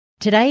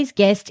Today's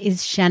guest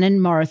is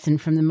Shannon Morrison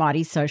from the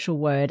Mighty Social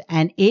Word,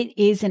 and it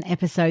is an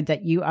episode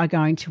that you are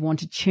going to want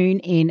to tune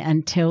in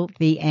until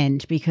the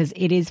end because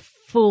it is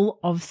full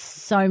of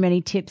so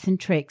many tips and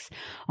tricks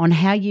on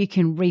how you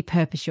can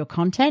repurpose your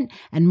content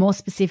and more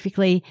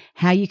specifically,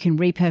 how you can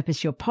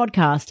repurpose your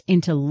podcast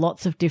into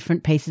lots of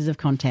different pieces of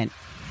content.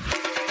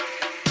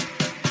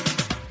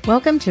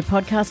 Welcome to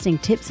Podcasting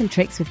Tips and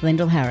Tricks with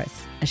Lyndall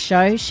Harris, a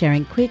show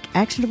sharing quick,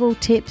 actionable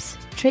tips,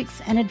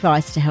 tricks and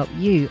advice to help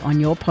you on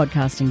your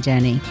podcasting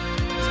journey.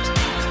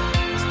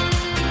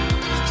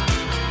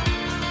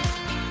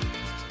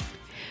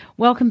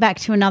 Welcome back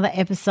to another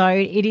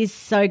episode. It is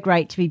so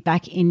great to be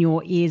back in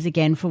your ears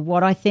again for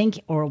what I think,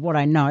 or what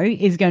I know,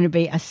 is going to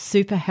be a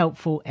super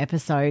helpful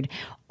episode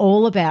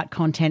all about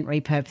content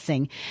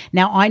repurposing.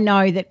 Now, I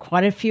know that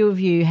quite a few of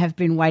you have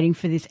been waiting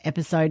for this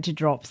episode to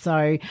drop,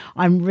 so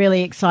I'm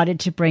really excited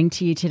to bring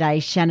to you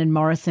today Shannon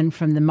Morrison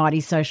from the Mighty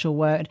Social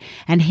Word,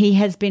 and he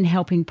has been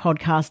helping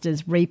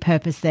podcasters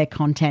repurpose their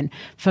content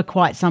for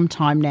quite some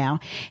time now.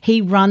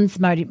 He runs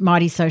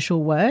Mighty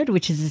Social Word,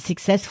 which is a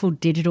successful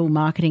digital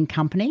marketing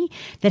company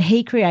that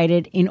he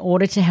created in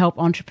order to help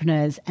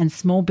entrepreneurs and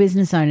small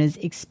business owners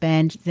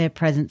expand their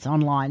presence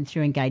online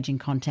through engaging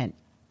content.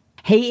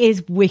 He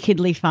is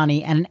wickedly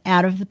funny and an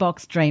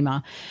out-of-the-box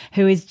dreamer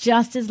who is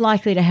just as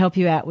likely to help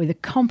you out with a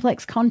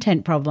complex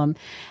content problem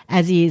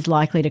as he is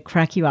likely to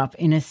crack you up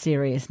in a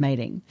serious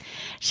meeting.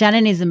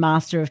 Shannon is a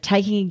master of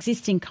taking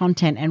existing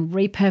content and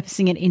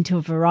repurposing it into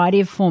a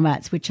variety of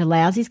formats, which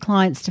allows his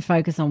clients to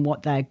focus on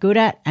what they're good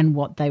at and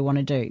what they want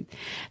to do.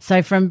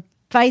 So from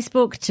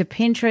Facebook to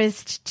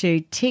Pinterest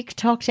to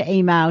TikTok to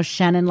email,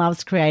 Shannon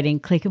loves creating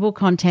clickable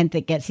content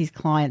that gets his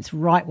clients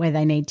right where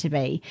they need to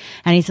be.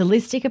 And his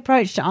holistic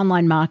approach to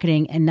online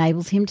marketing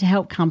enables him to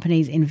help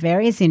companies in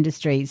various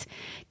industries,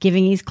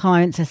 giving his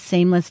clients a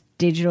seamless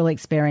digital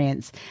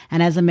experience.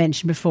 And as I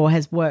mentioned before,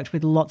 has worked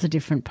with lots of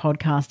different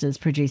podcasters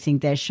producing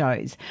their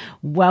shows.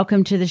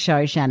 Welcome to the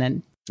show,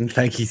 Shannon.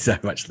 Thank you so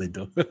much,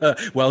 Lyndall.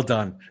 Well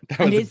done. That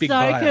was a big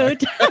so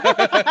good.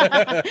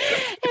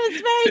 It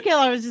was very cool.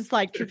 I was just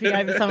like tripping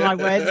over some of my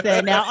words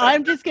there. Now,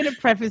 I'm just going to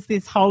preface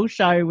this whole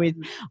show with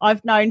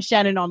I've known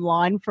Shannon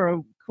online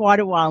for quite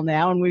a while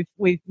now, and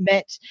we've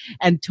met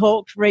and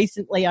talked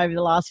recently over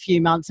the last few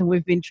months, and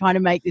we've been trying to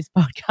make this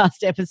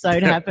podcast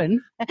episode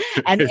happen.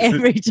 And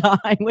every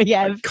time we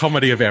have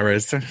comedy of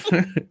errors.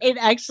 It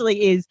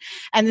actually is.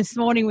 And this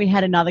morning we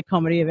had another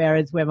comedy of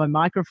errors where my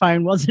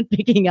microphone wasn't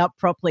picking up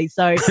properly.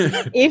 So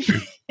if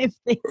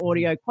the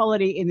audio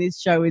quality in this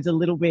show is a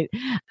little bit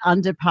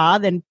under par,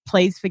 then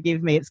please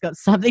forgive me. It's got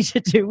something to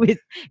do with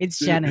it's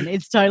Shannon.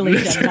 It's totally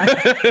Shannon.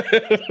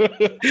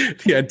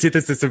 The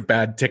antithesis of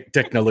bad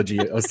technology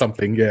or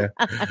something, yeah.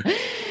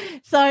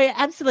 So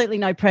absolutely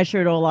no pressure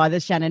at all either,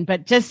 Shannon.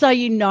 But just so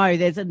you know,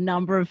 there's a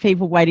number of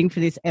people waiting for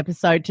this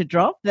episode to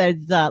drop.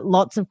 There's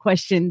lots of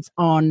questions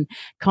on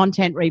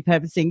content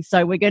repurposing.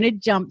 So we're going to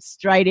jump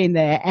straight in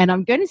there. And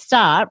I'm going to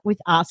start with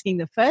asking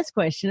the first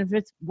question of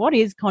what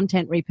is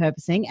content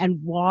repurposing and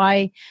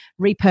why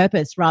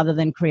repurpose rather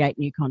than create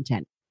new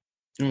content?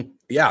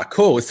 Yeah,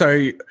 cool.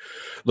 So,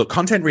 look,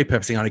 content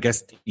repurposing, I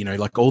guess,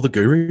 like all the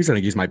gurus, and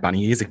I use my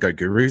bunny ears and go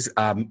gurus,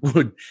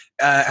 would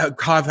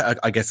have,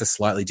 I guess, a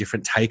slightly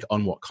different take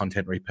on what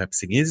content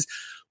repurposing is.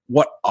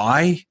 What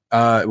I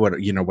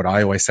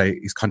always say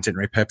is content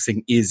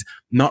repurposing is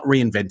not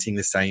reinventing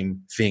the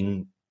same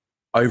thing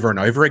over and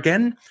over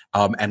again,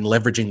 and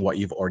leveraging what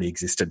you've already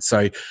existed.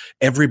 So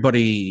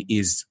everybody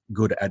is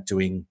good at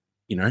doing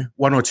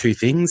one or two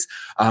things.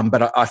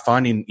 But I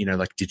find in,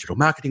 like digital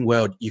marketing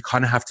world, you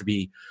kind of have to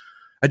be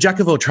a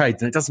jack of all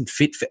trades, and it doesn't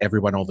fit for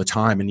everyone all the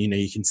time. And,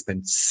 you can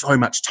spend so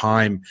much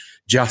time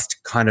just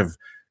kind of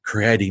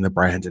creating the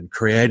brand and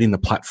creating the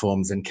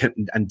platforms and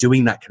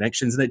doing that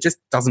connections. And it just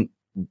doesn't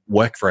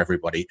work for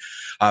everybody.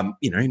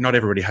 Not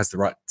everybody has the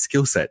right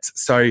skill sets.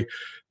 So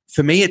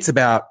for me, it's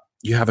about,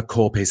 you have a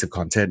core piece of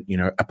content,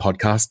 a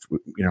podcast,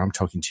 I'm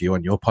talking to you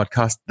on your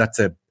podcast. That's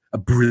a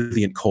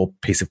brilliant core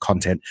piece of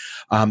content,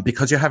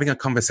 because you're having a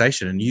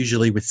conversation, and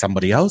usually with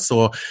somebody else,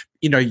 or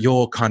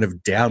you're kind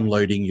of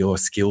downloading your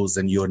skills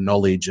and your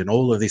knowledge and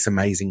all of this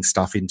amazing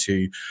stuff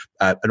into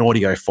an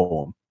audio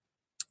form.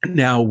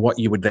 Now, what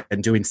you would then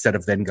do, instead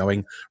of then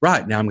going,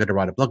 right, now I'm going to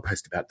write a blog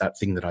post about that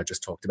thing that I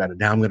just talked about, and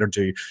now I'm going to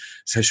do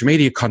social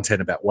media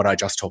content about what I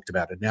just talked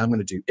about, and now I'm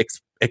going to do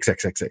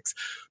XXXX.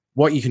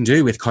 What you can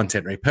do with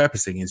content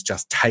repurposing is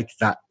just take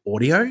that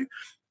audio,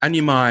 and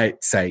you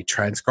might say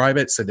transcribe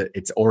it so that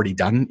it's already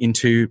done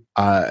into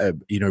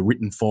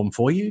written form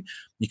for you.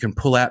 You can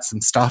pull out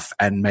some stuff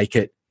and make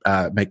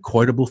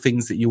quotable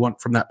things that you want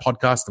from that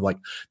podcast, like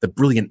the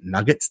brilliant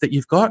nuggets that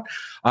you've got.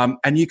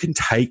 And you can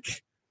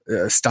take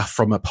stuff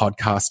from a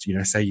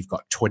podcast, say you've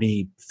got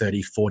 20,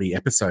 30, 40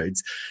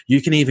 episodes.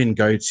 You can even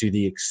go to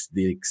the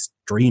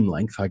extreme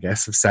length, I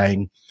guess, of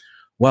saying,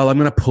 well, I'm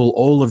going to pull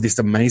all of this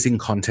amazing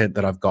content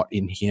that I've got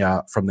in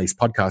here from these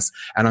podcasts,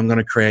 and I'm going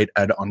to create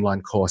an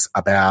online course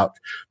about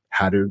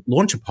how to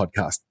launch a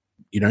podcast.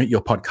 Your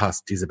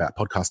podcast is about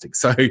podcasting.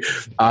 So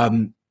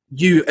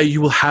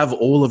you will have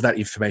all of that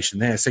information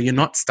there. So you're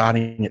not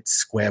starting at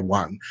square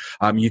one.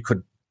 You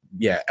could,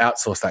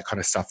 outsource that kind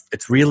of stuff.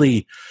 It's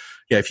really,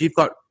 if you've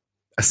got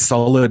a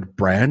solid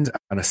brand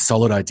and a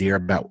solid idea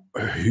about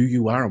who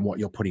you are and what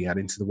you're putting out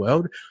into the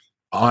world,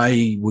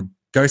 I would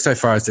go so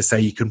far as to say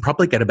you can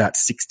probably get about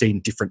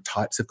 16 different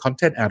types of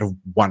content out of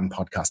one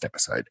podcast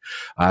episode.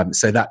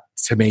 So that,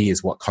 to me,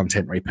 is what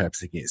content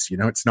repurposing is.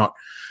 It's not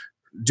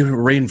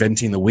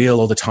reinventing the wheel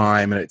all the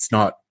time, and it's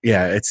not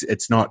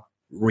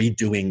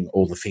redoing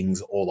all the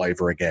things all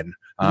over again.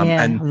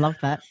 And I love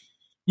that.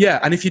 Yeah,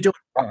 and if you do it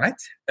right,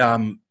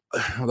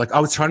 like I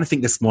was trying to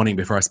think this morning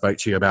before I spoke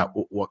to you about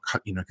what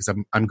because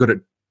I'm good at,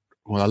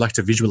 I like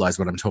to visualize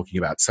what I'm talking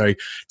about. So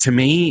to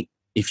me,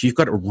 if you've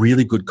got a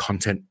really good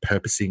content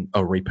purposing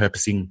or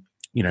repurposing,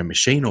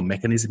 machine or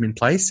mechanism in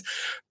place,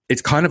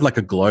 it's kind of like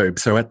a globe.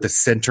 So at the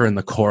center and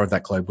the core of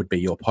that globe would be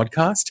your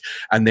podcast,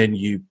 and then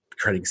you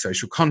creating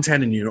social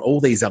content and all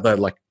these other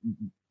like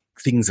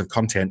things of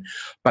content,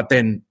 but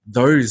then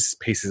those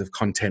pieces of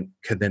content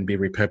can then be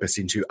repurposed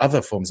into other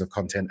forms of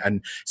content,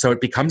 and so it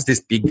becomes this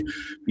big,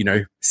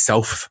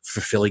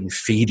 self-fulfilling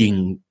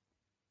feeding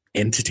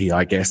entity,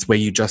 I guess, where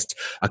you just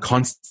are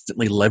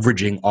constantly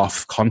leveraging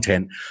off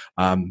content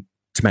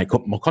to make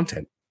more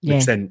content,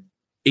 which then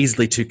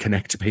easily to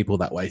connect to people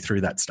that way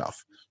through that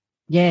stuff.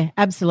 Yeah,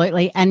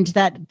 absolutely. And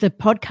that the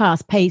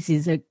podcast piece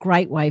is a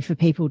great way for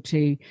people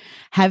to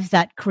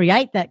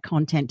create that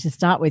content to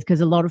start with, because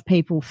a lot of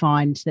people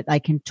find that they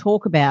can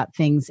talk about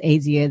things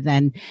easier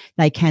than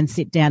they can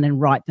sit down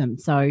and write them.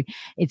 So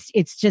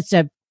it's just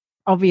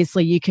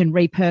obviously you can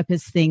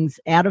repurpose things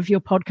out of your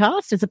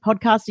podcast. As a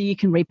podcaster, you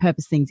can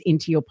repurpose things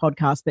into your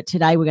podcast. But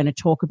today we're going to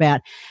talk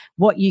about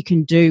what you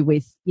can do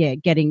with,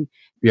 getting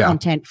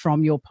content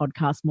from your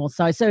podcast more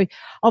so. So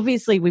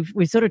obviously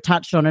we've sort of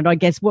touched on it. I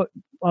guess what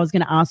I was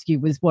going to ask you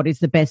was, what is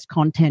the best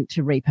content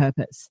to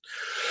repurpose?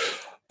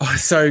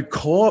 So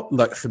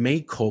for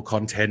me, core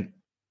content,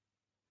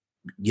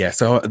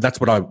 so that's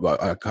what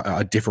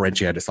I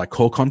differentiate. It's like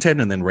core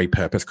content and then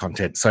repurpose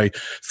content. So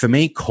for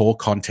me, core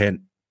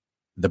content,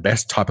 the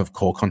best type of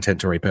core content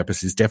to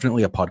repurpose is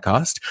definitely a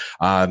podcast.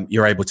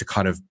 You're able to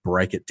kind of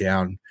break it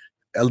down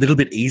a little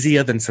bit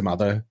easier than some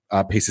other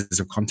pieces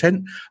of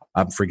content.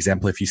 For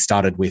example, if you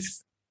started with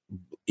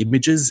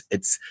images,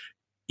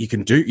 you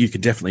can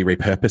definitely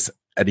repurpose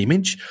an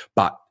image,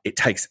 but it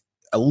takes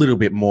a little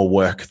bit more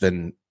work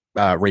than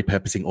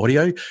repurposing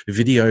audio.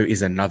 Video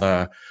is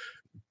another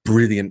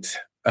brilliant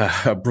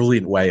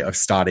way of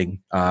starting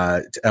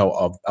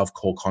of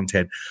core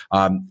content,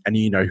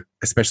 and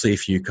especially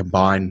if you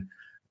combine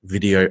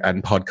video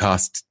and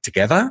podcast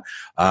together,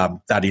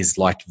 that is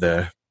like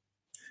the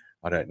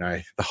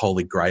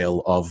holy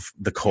grail of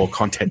the core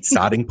content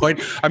starting point.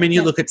 I mean,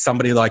 you look at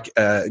somebody like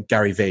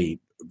Gary Vee,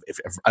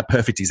 a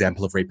perfect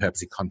example of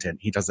repurposing content.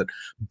 He does it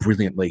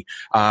brilliantly.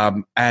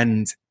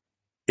 And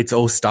it's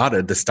all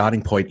started. The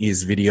starting point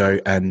is video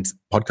and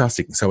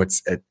podcasting. So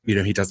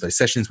he does those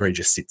sessions where he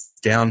just sits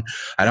down.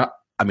 And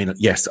I mean,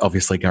 yes,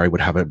 obviously Gary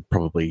would have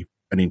probably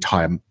an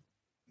entire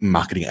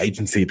marketing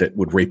agency that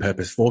would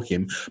repurpose for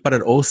him, but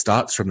it all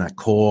starts from that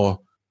core.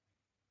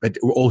 It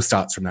all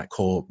starts from that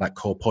core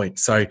point.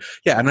 So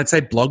and I'd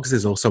say blogs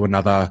is also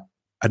another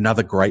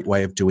great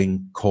way of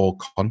doing core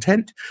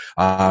content,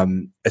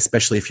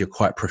 especially if you're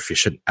quite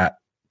proficient at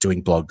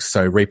doing blogs.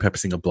 So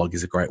repurposing a blog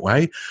is a great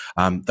way.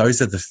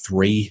 Those are the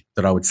three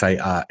that I would say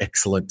are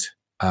excellent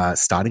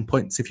starting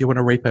points if you want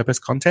to repurpose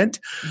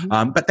content.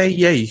 Mm-hmm. But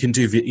you can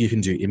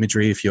do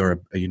imagery if you're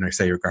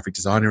say you're a graphic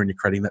designer and you're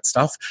creating that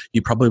stuff.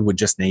 You probably would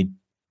just need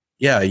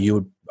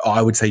I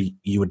would say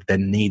you would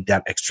then need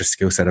that extra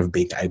skill set of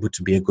being able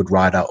to be a good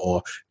writer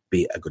or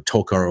be a good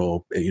talker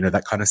or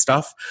that kind of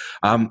stuff.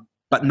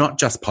 But not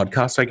just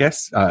podcasts, I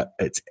guess.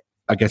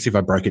 I guess if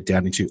I broke it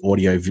down into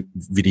audio,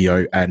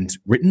 video, and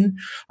written,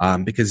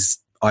 because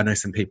I know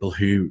some people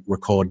who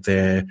record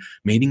their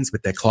meetings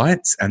with their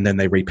clients and then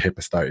they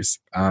repurpose those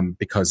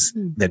because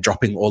they're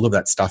dropping all of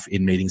that stuff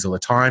in meetings all the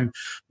time.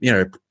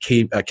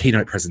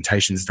 Keynote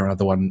presentations are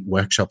another one.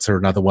 Workshops are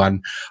another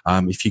one.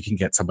 If you can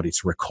get somebody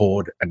to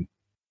record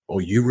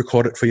or you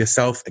record it for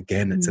yourself,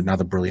 again, it's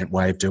another brilliant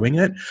way of doing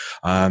it.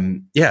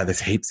 There's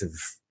heaps of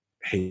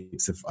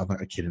I'm like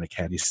a kid in a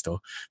candy store.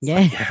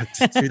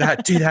 Just do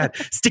that.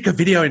 Stick a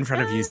video in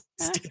front of you.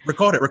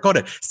 Record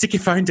it. Stick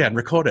your phone down.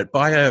 Record it.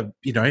 Buy a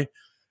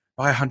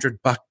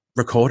 $100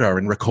 recorder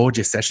and record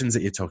your sessions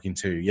that you're talking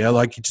to.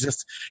 You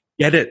just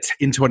get it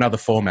into another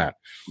format.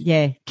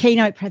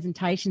 Keynote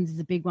presentations is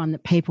a big one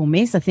that people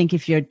miss. I think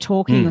if you're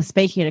talking or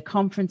speaking at a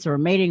conference or a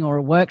meeting or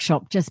a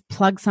workshop, just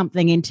plug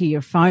something into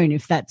your phone.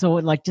 If that's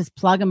all, just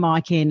plug a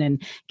mic in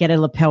and get a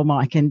lapel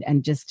mic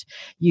and just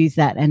use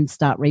that and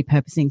start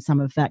repurposing some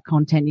of that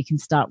content. You can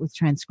start with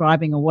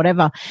transcribing or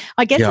whatever.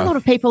 I guess a lot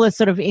of people are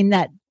sort of in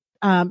that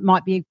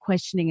might be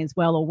questioning as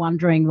well, or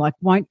wondering,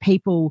 won't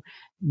people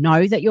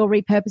know that you're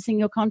repurposing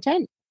your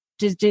content?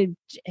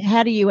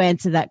 How do you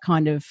answer that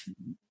kind of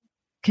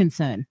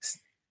concern?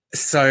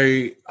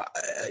 So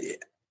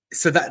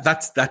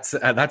that's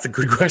a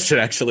good question,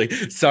 actually.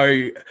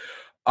 So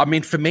I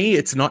mean, for me,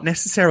 it's not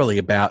necessarily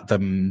about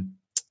them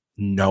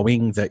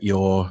knowing that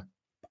you're.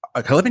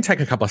 Okay, let me take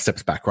a couple of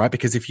steps back, right?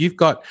 Because if you're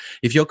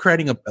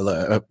creating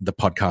the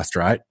podcast,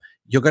 right,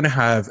 you're going to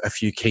have a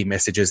few key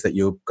messages that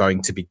you're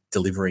going to be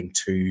delivering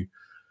to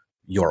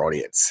your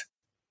audience.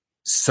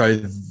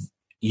 So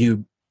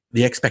the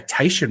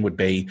expectation would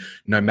be,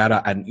 no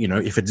matter, and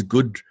if it's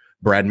good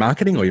brand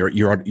marketing or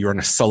you're on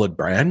a solid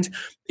brand,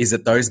 is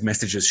that those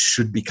messages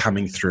should be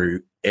coming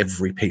through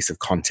every piece of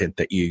content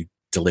that you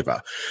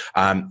deliver.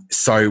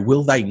 So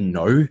will they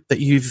know that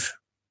you've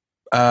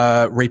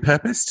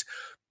repurposed?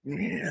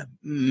 Yeah,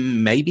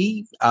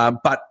 maybe.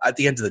 But at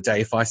the end of the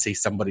day, if I see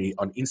somebody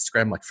on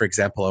Instagram, like for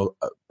example,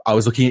 I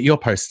was looking at your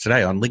post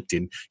today on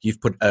LinkedIn. You've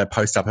put a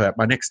post up about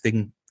my next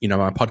thing.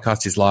 My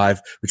podcast is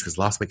live, which was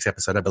last week's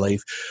episode, I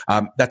believe.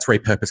 That's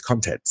repurposed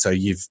content. So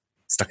you've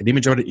stuck an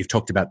image on it. You've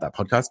talked about that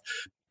podcast,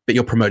 but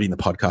you're promoting the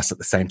podcast at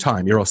the same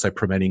time. You're also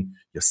promoting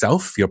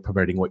yourself. You're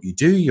promoting what you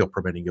do. You're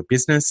promoting your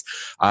business.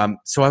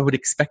 So I would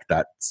expect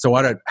that. So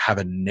I don't have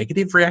a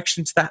negative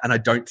reaction to that. And I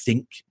don't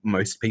think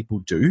most people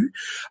do.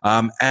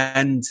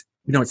 And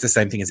it's the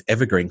same thing as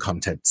evergreen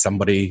content.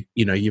 Somebody,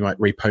 you might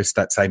repost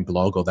that same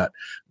blog, or that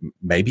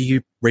maybe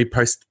you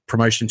repost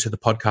promotion to the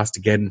podcast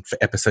again for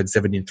episode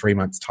 7 in 3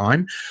 months'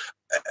 time.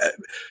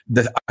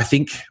 I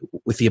think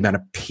with the amount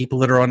of people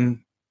that are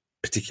on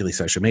particularly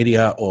social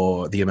media,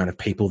 or the amount of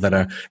people that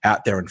are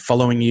out there and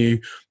following you,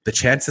 the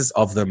chances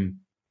of them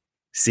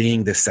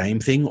seeing the same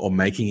thing or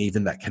making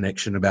even that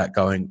connection about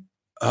going,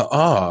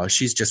 oh,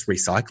 she's just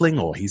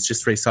recycling or he's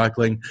just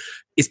recycling,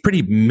 is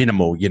pretty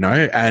minimal,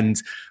 and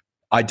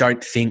I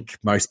don't think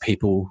most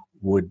people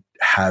would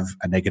have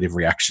a negative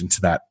reaction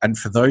to that. And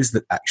for those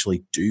that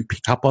actually do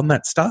pick up on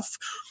that stuff,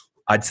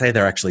 I'd say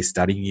they're actually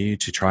studying you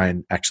to try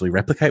and actually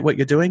replicate what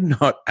you're doing,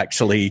 not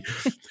actually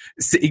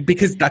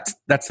because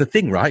that's the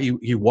thing, right?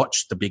 You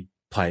watch the big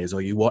players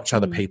or you watch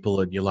other people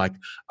and you're like,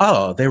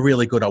 oh, they're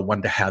really good. I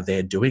wonder how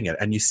they're doing it.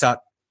 And you start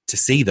to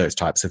see those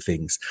types of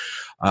things.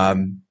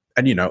 And,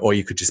 or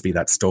you could just be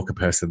that stalker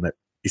person that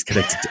is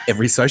connected to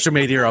every social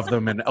media of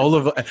them and all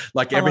of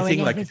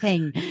everything. Like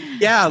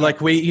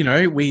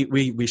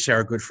we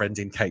share a good friend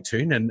in Kate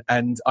Toon,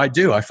 and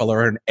I follow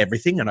her on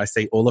everything, and I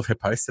see all of her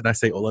posts and I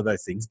see all of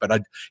those things, but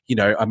I'm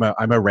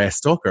a rare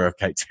stalker of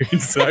Kate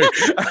Toon, so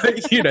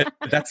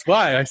that's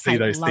why I see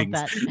those things.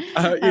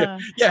 So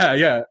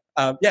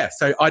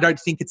I don't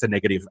think it's a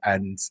negative,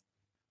 and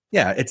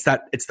it's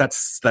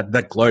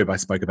that globe I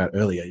spoke about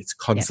earlier. It's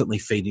constantly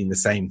feeding the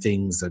same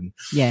things, and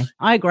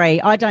I agree.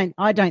 I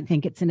don't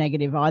think it's a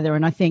negative either,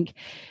 and I think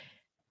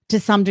to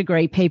some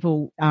degree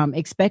people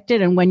expect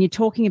it. And when you're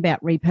talking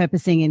about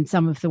repurposing in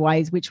some of the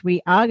ways, which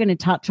we are going to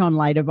touch on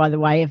later, by the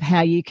way, of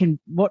how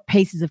what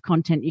pieces of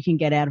content you can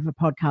get out of a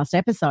podcast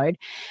episode.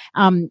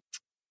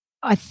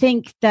 I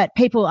think that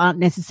people aren't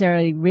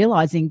necessarily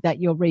realizing that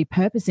you're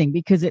repurposing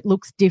because it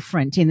looks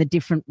different in the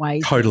different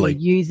ways that you're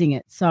using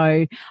it.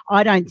 So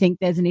I don't think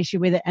there's an issue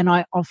with it. And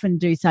I often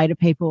do say to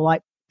people,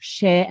 like,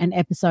 share an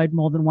episode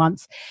more than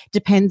once.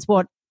 Depends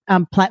what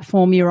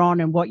platform you're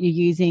on and what you're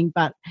using.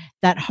 But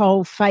that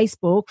whole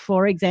Facebook,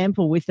 for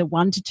example, with the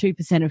 1 to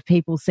 2% of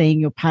people seeing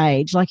your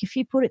page, like if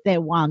you put it there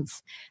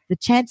once, the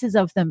chances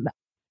of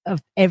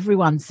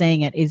everyone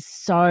seeing it is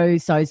so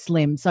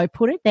slim. So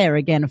put it there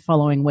again a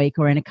following week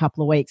or in a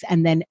couple of weeks.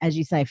 And then, as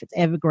you say, if it's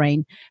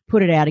evergreen,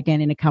 put it out again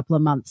in a couple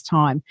of months'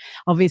 time.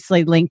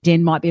 Obviously,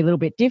 LinkedIn might be a little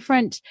bit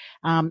different.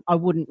 I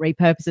wouldn't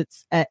repurpose it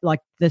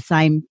like the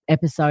same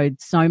episode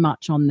so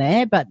much on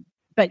there, but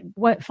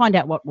find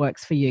out what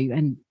works for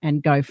you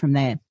and go from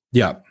there.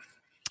 Yeah.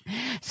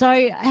 So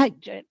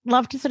I'd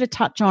love to sort of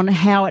touch on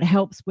how it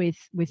helps with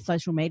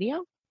social media.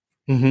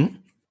 Mm-hmm.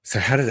 So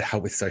how does it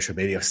help with social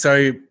media?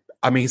 So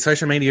I mean,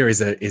 social media is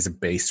a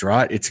beast,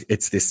 right?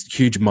 It's this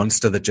huge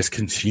monster that just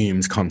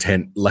consumes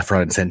content left,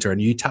 right, and center.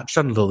 And you touched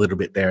on it a little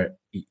bit there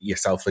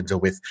yourself, Linda,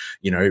 with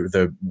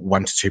the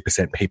 1 to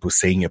 2% people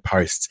seeing your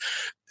posts.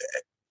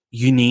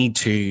 You need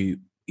to,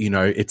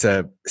 it's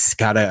a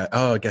scatter.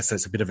 Oh, I guess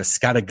it's a bit of a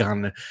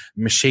scattergun,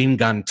 machine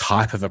gun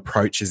type of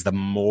approach. Is the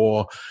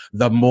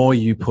more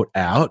you put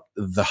out,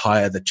 the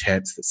higher the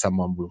chance that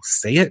someone will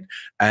see it,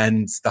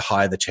 and the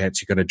higher the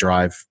chance you're going to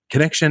drive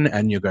connection,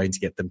 and you're going to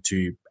get them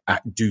to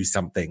do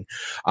something.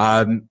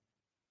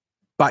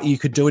 But you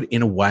could do it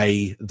in a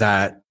way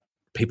that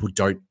people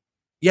don't,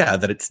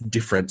 that it's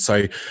different.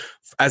 So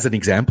as an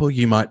example,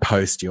 you might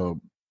post your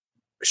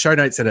show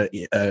notes at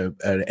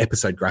an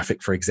episode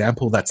graphic, for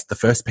example. That's the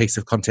first piece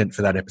of content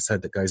for that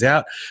episode that goes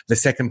out. The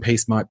second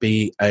piece might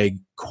be a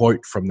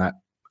quote from that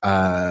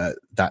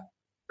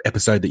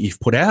episode that you've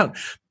put out.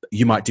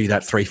 You might do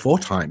that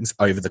 3-4 times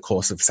over the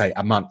course of, say,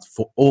 a month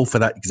for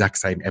that exact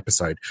same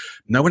episode.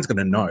 No one's going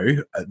to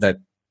know that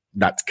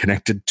that's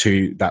connected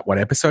to that one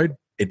episode.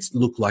 It's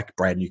look like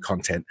brand new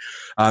content.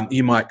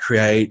 You might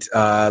create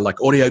like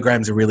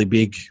audiograms are really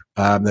big.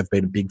 They've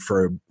been big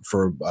for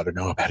I don't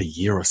know, about a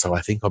year or so,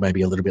 I think, or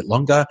maybe a little bit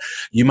longer.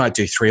 You might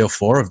do 3 or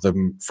 4 of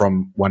them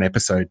from one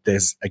episode.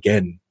 There's,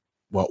 again,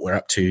 we're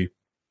up to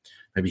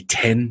maybe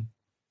 10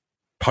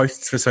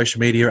 posts for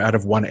social media out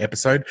of one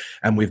episode,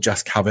 and we've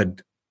just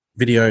covered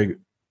video,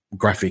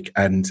 graphic,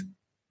 and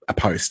a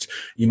post.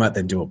 You might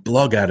then do a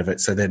blog out of it.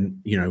 So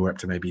then, we're up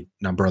to maybe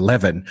number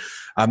 11.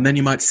 Then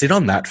you might sit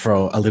on that for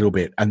a little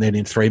bit. And then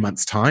in 3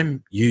 months'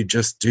 time, you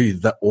just do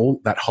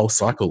that whole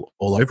cycle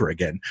all over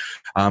again.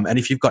 And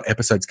if you've got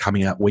episodes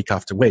coming out week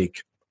after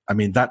week, I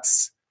mean, that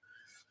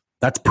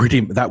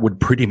would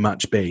pretty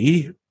much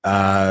be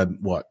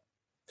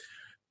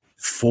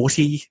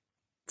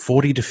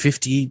 40 to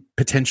 50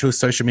 potential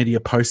social media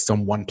posts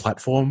on one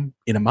platform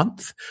in a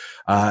month.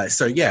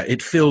 So yeah,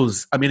 it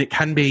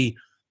can be.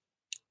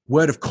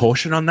 Word of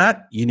caution on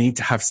that, you need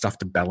to have stuff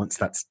to balance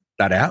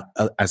that out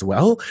as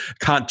well.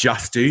 Can't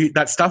just do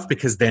that stuff,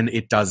 because then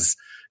it does,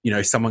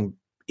 not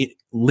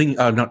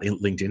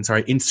LinkedIn,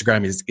 sorry,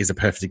 Instagram is a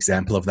perfect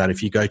example of that.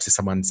 If you go to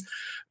someone's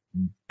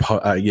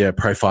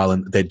profile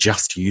and they're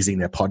just using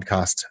their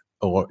podcast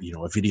or,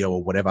 a video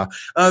or whatever,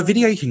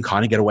 video you can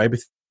kind of get away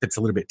with. It's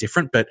a little bit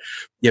different, but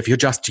yeah, if you're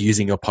just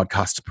using your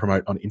podcast to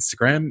promote on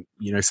Instagram,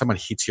 someone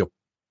hits your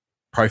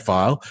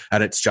profile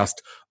and it's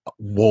just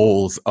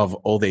walls of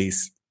all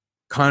these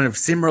kind of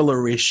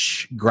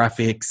similar-ish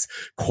graphics,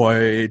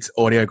 quotes,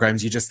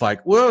 audiograms. You're just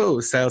like, whoa,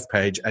 sales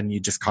page, and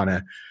you just kind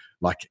of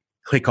like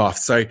click off.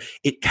 So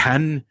it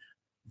can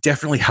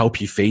definitely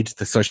help you feed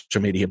the social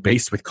media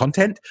beast with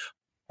content,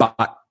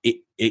 but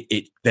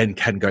it then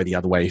can go the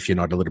other way if you're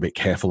not a little bit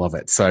careful of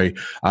it. So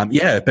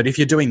but if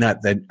you're doing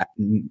that, then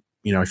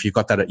if you've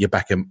got that at your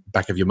back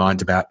of your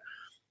mind about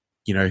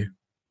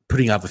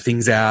putting other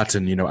things out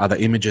and, other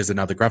images and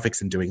other graphics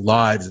and doing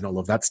lives and all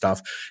of that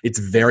stuff, it's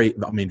very,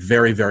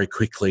 very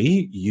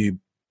quickly, you're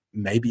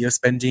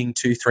spending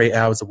 2-3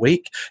 hours a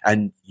week,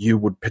 and you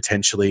would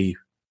potentially,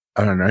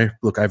 I don't know,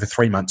 look, over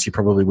 3 months, you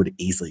probably would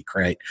easily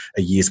create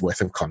a year's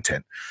worth of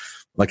content.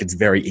 Like, it's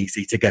very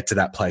easy to get to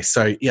that place.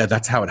 So yeah,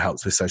 that's how it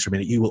helps with social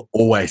media. You will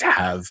always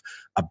have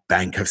a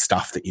bank of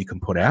stuff that you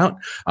can put out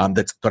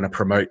that's going to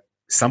promote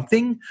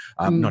something,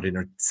 not in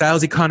a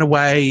salesy kind of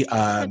way.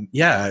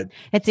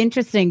 It's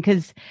interesting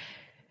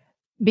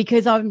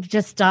because I've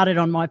just started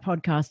on my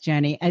podcast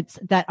journey. It's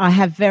that I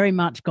have very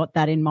much got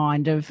that in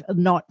mind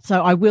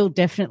so I will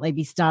definitely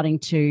be starting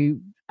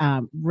to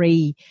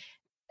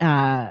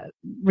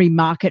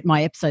remarket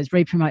my episodes,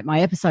 re-promote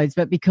my episodes.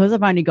 But because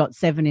I've only got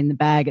 7 in the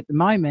bag at the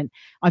moment,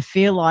 I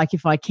feel like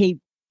if I keep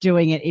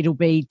doing it, it'll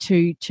be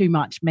too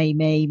much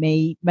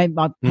me.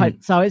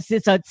 So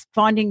it's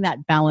finding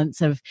that balance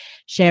of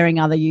sharing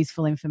other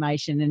useful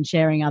information and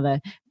sharing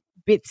other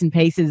bits and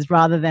pieces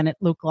rather than it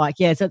look like,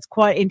 so it's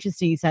quite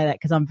interesting you say that,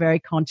 because I'm very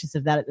conscious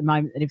of that at the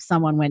moment, that if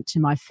someone went to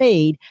my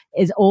feed,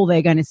 is all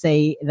they're going to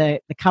see the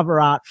cover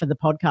art for the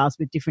podcast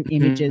with different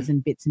images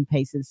and bits and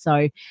pieces.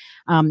 So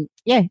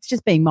it's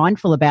just being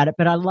mindful about it.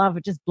 But I love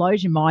it, just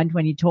blows your mind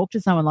when you talk to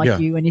someone like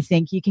you and you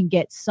think you can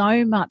get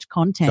so much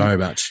content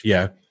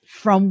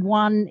from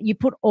one. You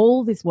put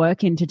all this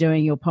work into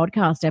doing your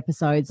podcast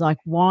episodes, like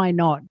why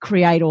not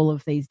create all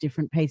of these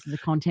different pieces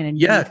of content and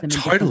use them in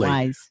different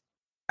ways?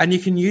 And you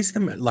can use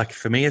them, like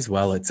for me as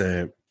well,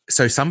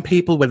 so some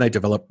people, when they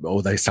develop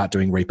or they start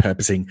doing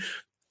repurposing,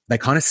 they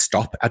kind of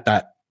stop at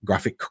that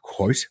graphic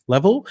quote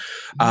level.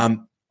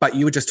 But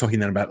you were just talking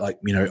then about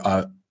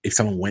if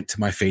someone went to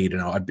my feed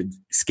and I'd be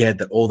scared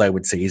that all they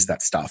would see is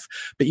that stuff.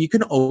 But you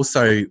can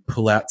also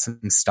pull out some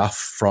stuff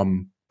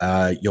from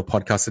your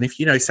podcast. And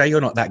if, say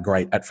you're not that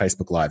great at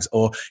Facebook Lives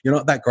or you're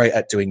not that great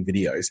at doing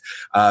videos,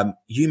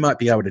 you might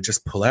be able to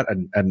just pull out,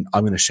 and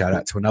I'm going to shout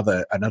out to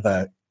another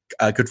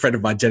a good friend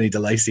of mine, Jenny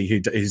DeLacy,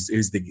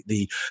 who's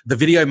the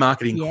video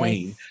marketing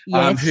queen,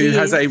 who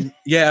has a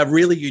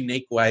really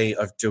unique way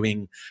of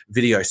doing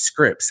video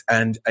scripts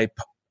and a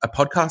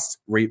podcast.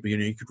 You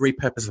could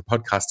repurpose a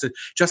podcast to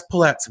just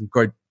pull out some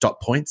good dot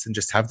points and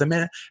just have them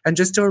there and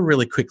just do a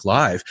really quick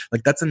live.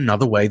 Like, that's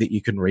another way that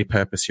you can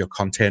repurpose your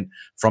content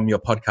from your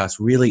podcast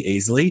really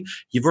easily.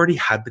 You've already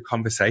had the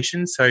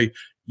conversation, so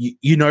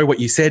you know what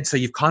you said, so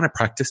you've kind of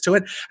practiced to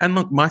it. And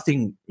look, my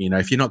thing,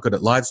 if you're not good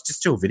at lives,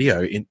 just do a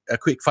video in a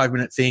quick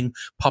 5-minute thing,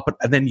 pop it,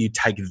 and then you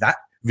take that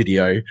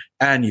video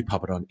and you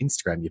pop it on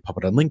Instagram, you pop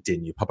it on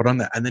LinkedIn, you pop it on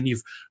that, and then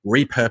you've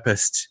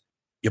repurposed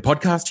your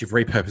podcast, you've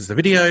repurposed the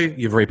video,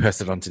 you've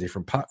repurposed it onto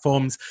different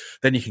platforms,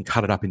 then you can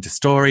cut it up into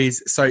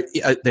stories. So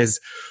there's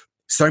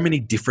so many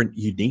different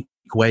unique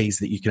ways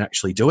that you can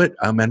actually do it.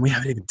 And we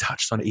haven't even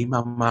touched on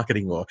email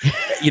marketing or,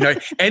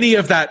 any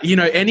of that,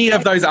 any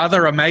of those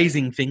other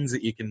amazing things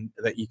that you can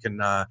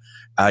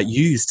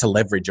use to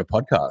leverage your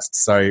podcast.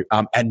 So,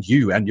 and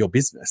you and your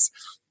business.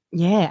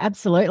 Yeah,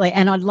 absolutely.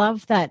 And I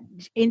love that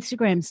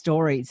Instagram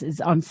stories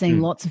I'm seeing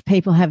lots of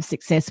people have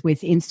success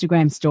with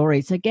Instagram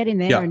stories. So get in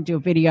there and do a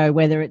video,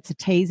 whether it's a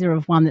teaser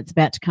of one that's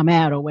about to come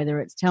out or whether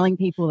it's telling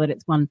people that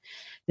it's one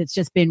that's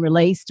just been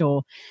released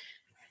or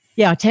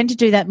I tend to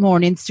do that more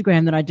on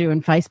Instagram than I do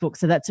on Facebook.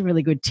 So that's a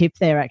really good tip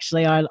there,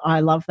 actually. I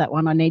love that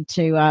one.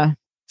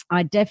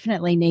 I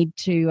definitely need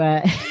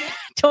to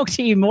talk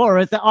to you more,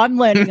 as I'm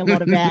learning a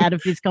lot out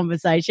of this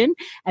conversation,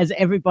 as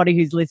everybody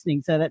who's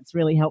listening. So that's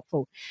really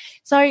helpful.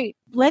 So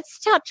let's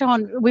touch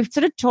on, we've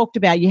sort of talked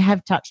about, you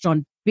have touched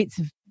on bits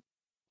of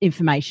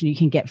information you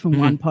can get from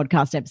one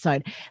podcast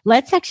episode.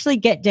 Let's actually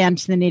get down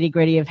to the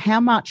nitty-gritty of how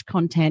much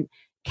content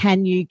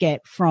can you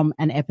get from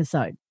an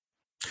episode.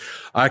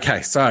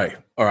 Okay, so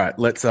all right,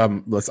 let's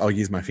I'll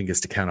use my fingers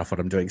to count off what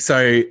I'm doing.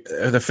 So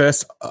the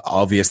first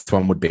obvious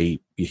one would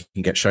be you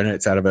can get show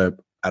notes out of a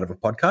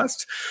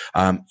podcast.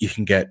 You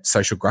can get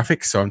social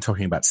graphics. So I'm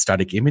talking about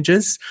static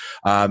images.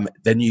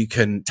 Then you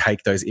can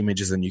take those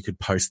images and you could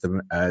post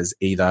them as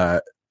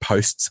either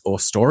posts or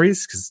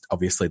stories, because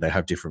obviously they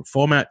have different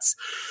formats.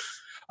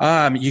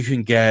 You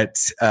can get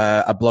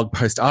a blog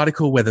post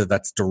article, whether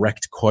that's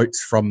direct quotes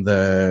from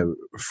the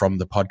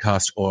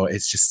podcast, or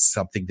it's just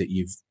something that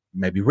you've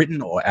maybe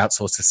written or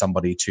outsourced to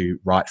somebody to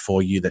write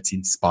for you that's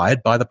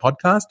inspired by the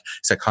podcast.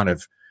 So kind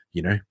of,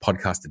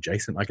 podcast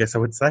adjacent, I guess I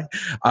would say.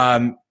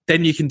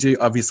 Then you can do,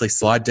 obviously,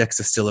 slide decks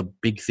are still a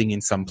big thing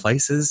in some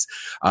places.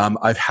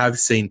 I have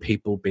seen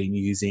people being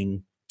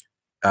using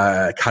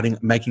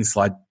making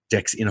slide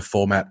decks in a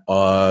format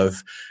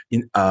of,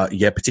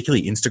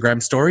 particularly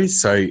Instagram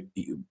stories. So,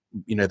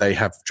 they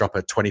drop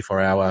a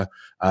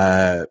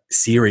 24-hour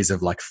series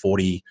of like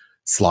 40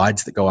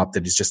 slides that go up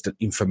that is just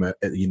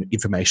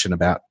information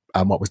about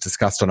what was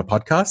discussed on a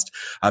podcast.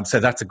 So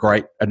that's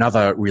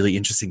another really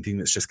interesting thing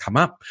that's just come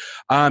up.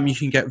 You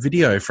can get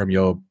video from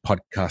your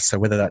podcast. So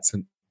whether that's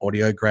an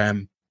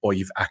audiogram or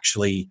you've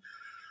actually,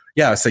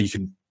 so you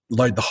can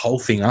load the whole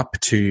thing up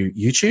to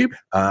YouTube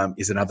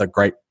is another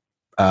great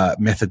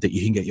method that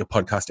you can get your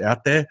podcast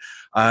out there.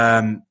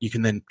 You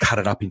can then cut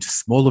it up into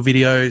smaller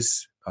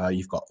videos.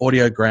 You've got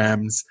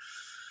audiograms.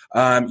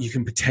 You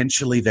can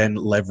potentially then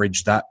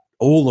leverage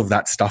all of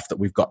that stuff that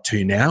we've got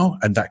to now,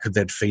 and that could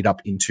then feed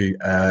up into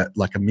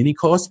like a mini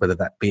course, whether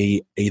that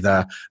be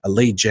either a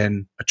lead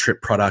gen, a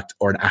trip product,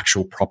 or an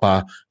actual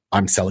proper,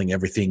 I'm selling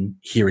everything,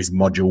 here is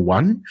module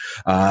 1.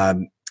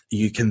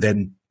 You can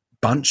then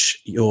bunch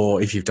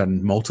if you've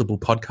done multiple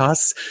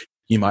podcasts,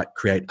 you might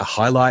create a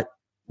highlight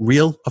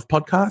reel of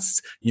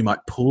podcasts. You might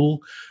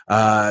pull.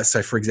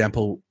 So for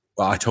example,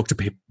 I talk to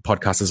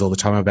podcasters all the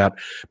time about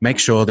make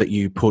sure that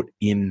you put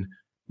in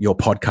your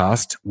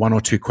podcast 1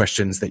 or 2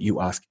 questions that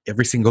you ask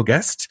every single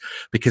guest,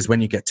 because when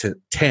you get to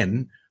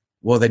 10,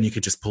 well, then you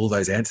could just pull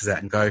those answers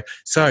out and go,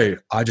 so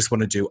I just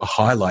want to do a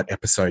highlight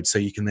episode, so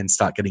you can then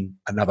start getting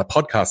another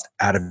podcast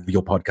out of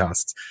your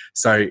podcasts.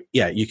 So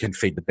yeah, you can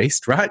feed the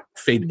beast, right?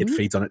 It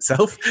feeds on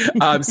itself.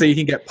 So you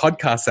can get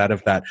podcasts out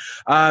of that.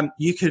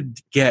 You could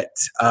get,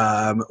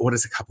 what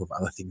is a couple of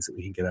other things that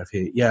we can get out of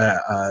here?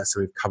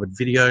 So we've covered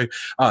video.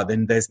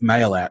 Then there's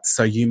mail outs.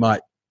 So you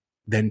might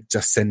then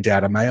just send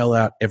out a mail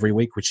out every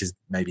week, which is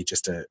maybe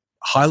just a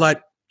highlight,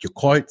 your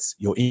quotes,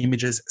 your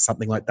images,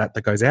 something like that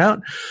goes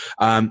out.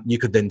 You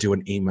could then do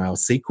an email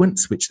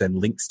sequence, which then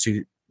links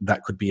to,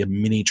 that could be a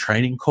mini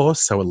training course,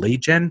 so a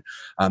lead gen.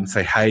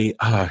 Say, hey,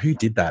 who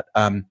did that?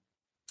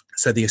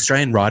 So the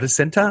Australian Writers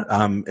Centre,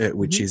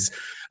 which is,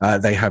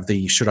 they have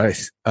the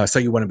So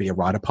You Want to Be a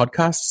Writer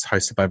podcast,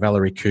 hosted by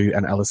Valerie Khoo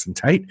and Alison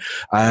Tate.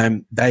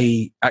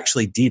 They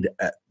actually did,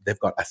 they've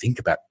got, I think,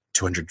 about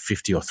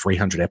 250 or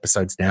 300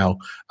 episodes now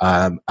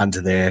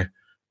under their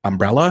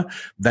umbrella.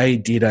 They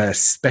did a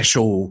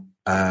special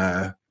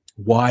YA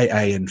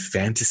and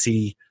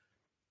fantasy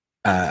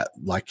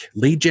like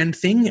lead gen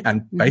thing,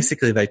 and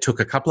basically they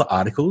took a couple of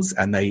articles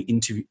and they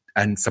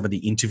and some of the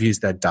interviews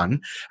they'd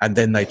done, and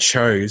then they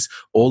chose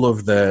all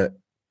of the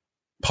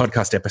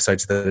podcast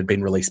episodes that had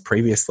been released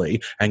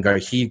previously and go,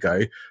 here you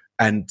go.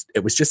 And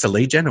it was just a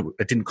lead gen.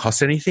 It didn't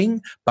cost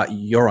anything, but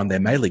you're on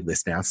their mailing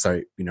list now.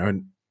 So,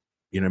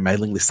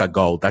 mailing lists are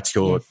gold. That's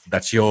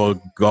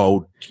your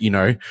gold,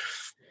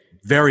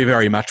 very,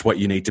 very much what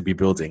you need to be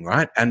building,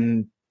 right?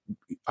 And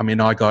I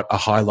mean, I got a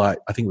highlight,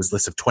 I think it was a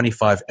list of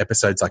 25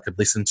 episodes I could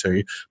listen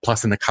to,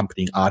 plus an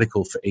accompanying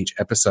article for each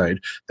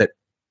episode that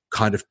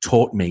kind of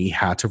taught me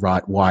how to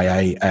write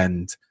YA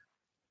and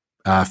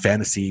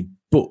fantasy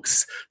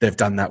books. They've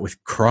done that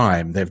with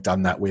crime. They've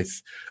done that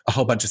with a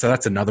whole bunch of, so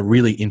that's another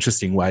really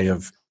interesting way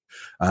of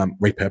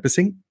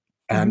repurposing.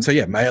 So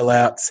yeah, mail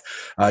outs,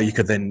 you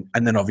could then,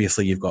 and then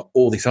obviously you've got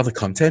all this other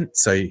content.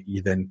 So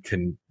you then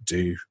can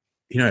do,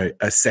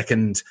 a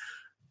second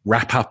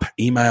wrap up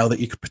email that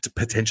you could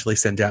potentially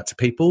send out to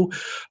people.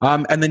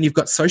 And then you've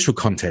got social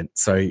content.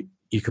 So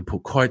you can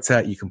put quotes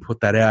out, you can put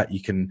that out.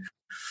 You can,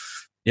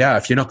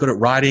 if you're not good at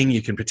writing,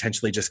 you can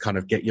potentially just kind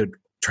of get your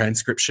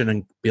transcription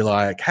and be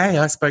like, hey,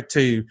 I spoke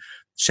to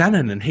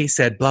Shannon and he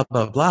said blah,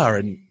 blah, blah.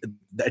 And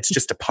it's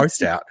just a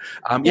post out.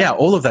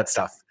 All of that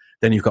stuff.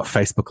 Then you've got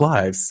Facebook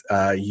Lives,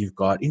 you've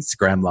got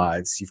Instagram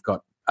Lives, you've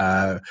got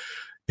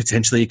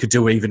potentially you could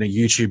do even a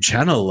YouTube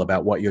channel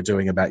about what you're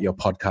doing about your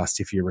podcast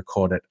if you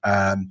record it.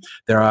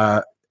 There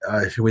are,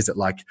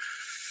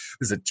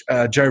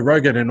 Joe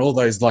Rogan and all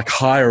those like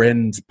higher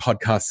end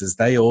podcasters,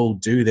 they all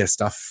do their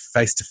stuff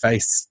face to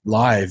face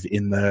live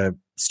in the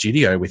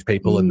studio with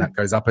people, and that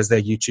goes up as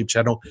their YouTube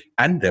channel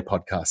and their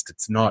podcast.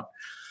 It's not,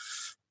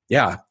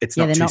 it's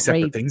not two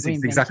separate things.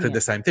 It's exactly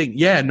the same thing.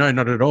 Yeah, no,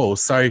 not at all.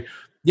 So,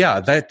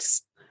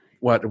 that's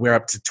what we're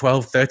up to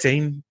 12,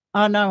 13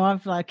 Oh no,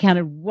 I've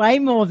counted way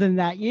more than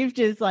that. You've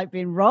just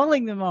been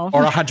rolling them off.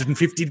 Or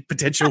 150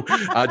 potential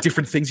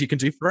different things you can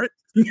do for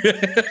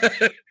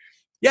it.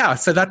 Yeah,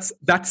 so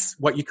that's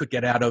what you could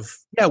get out of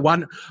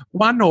one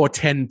or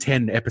 10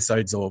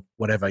 episodes or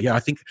whatever. Yeah, I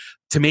think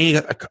to me,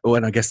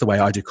 and I guess the way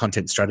I do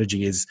content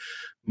strategy is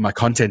my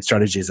content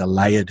strategies are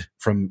layered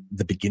from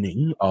the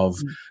beginning of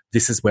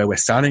this is where we're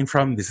starting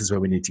from, this is where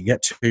we need to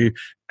get to,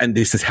 and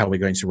this is how we're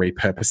going to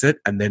repurpose it,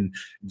 and then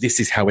this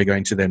is how we're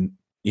going to then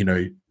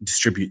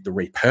distribute the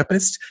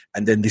repurposed,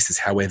 and then this is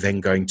how we're then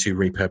going to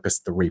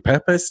repurpose the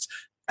repurposed,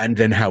 and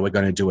then how we're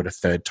going to do it a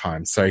third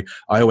time. So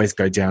I always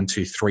go down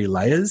to 3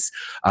 layers,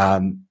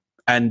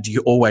 and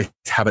you always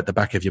have at the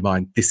back of your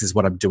mind, this is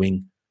what I'm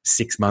doing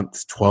 6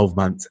 months, 12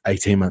 months,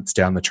 18 months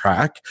down the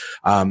track,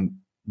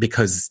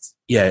 because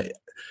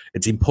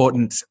it's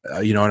important,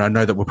 and I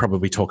know that we'll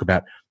probably talk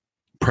about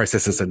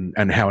processes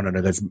and how, and I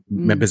know there's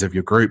members of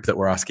your group that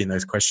were asking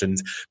those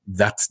questions.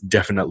 That's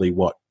definitely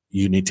what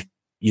you need to.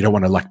 You don't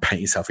want to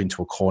paint yourself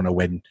into a corner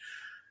when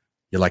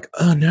you're like,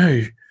 oh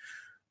no,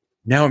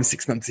 now I'm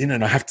 6 months in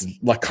and I have to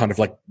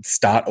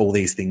start all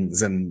these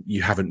things, and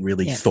you haven't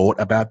really thought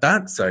about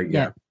that. So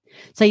yeah.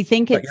 So you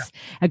think it's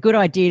a good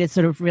idea to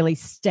sort of really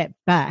step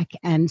back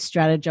and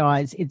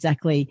strategize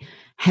exactly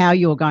how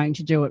you're going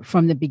to do it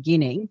from the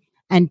beginning,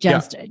 and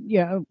just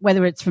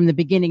whether it's from the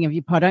beginning of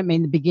your pod. I don't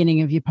mean the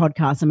beginning of your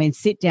podcast. I mean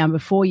sit down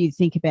before you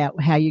think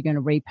about how you're going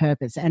to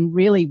repurpose and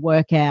really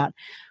work out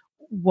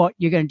what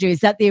you're going to do. Is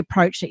that the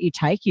approach that you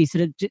take? You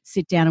sort of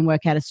sit down and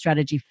work out a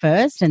strategy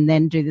first and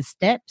then do the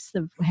steps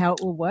of how it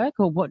will work,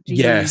 or what do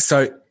you?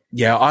 So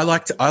I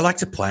like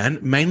to plan,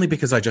 mainly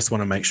because I just want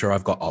to make sure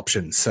I've got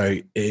options. So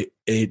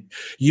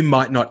you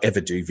might not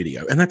ever do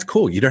video, and that's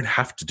cool. You don't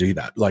have to do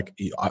that.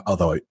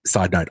 Although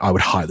side note, I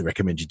would highly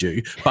recommend you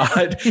do,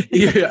 but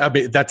I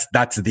mean, that's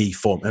the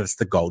form. That's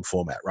the gold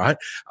format, right?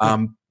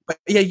 But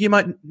you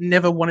might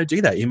never want to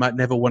do that. You might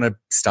never want to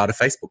start a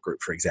Facebook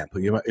group, for example.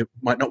 You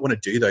might not want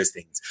to do those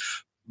things,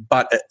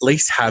 but at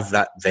least have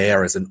that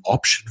there as an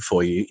option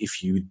for you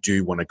if you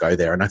do want to go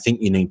there. And I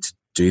think you need to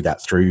do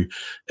that through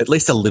at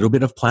least a little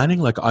bit of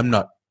planning. I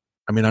know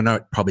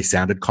it probably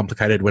sounded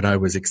complicated when I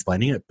was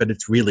explaining it, but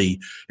it's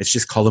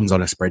just columns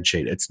on a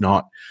spreadsheet. It's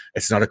not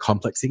a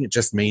complex thing. It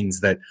just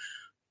means that,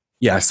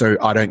 so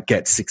I don't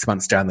get 6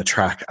 months down the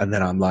track and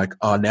then I'm like,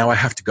 oh, now I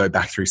have to go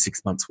back through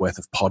 6 months worth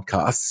of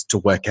podcasts to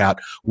work out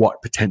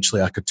what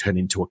potentially I could turn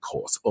into a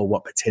course, or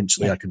what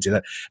potentially I could do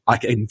that. I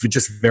can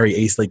just very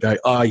easily go,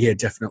 oh yeah,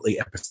 definitely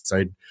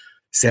episode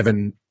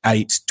 7,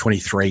 8,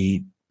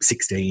 23,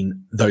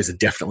 16. Those are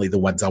definitely the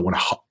ones I want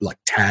to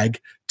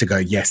tag to go,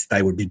 yes,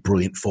 they would be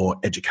brilliant for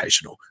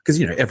educational, because,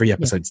 every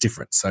episode's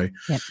different. So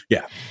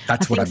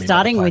that's what I mean.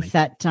 Starting with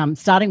that,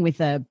 starting with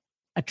a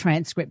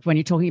transcript when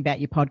you're talking about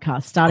your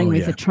podcast, starting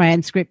with a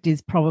transcript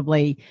is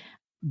probably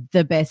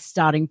the best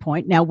starting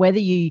point. Now,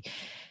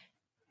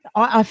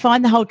 I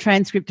find the whole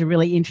transcript a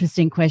really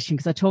interesting question,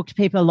 because I talk to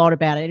people a lot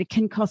about it. It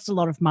can cost a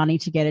lot of money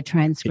to get a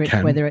transcript,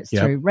 whether it's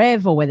through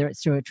Rev or whether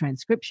it's through a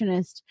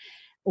transcriptionist,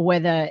 or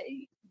whether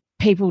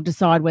people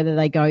decide whether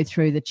they go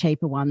through the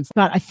cheaper ones.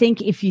 But I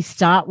think if you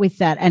start with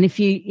that, and if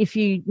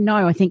you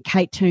know, I think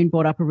Kate Toon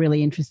brought up a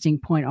really interesting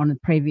point on a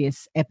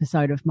previous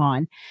episode of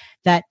mine,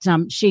 that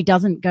she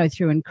doesn't go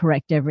through and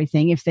correct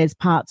everything. If there's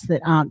parts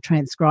that aren't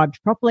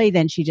transcribed properly,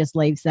 then she just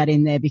leaves that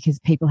in there because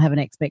people have an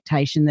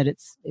expectation that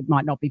it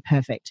might not be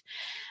perfect.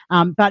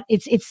 But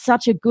it's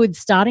such a good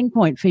starting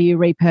point for you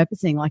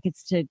repurposing.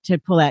 It's to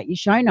pull out your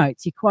show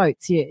notes, your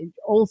quotes,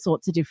 all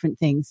sorts of different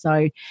things.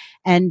 So,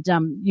 and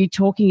you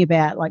talking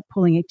about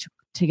pulling it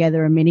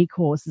together a mini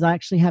courses. I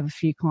actually have a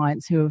few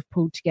clients who have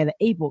pulled together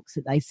ebooks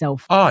that they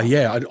sell. Oh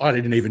yeah, I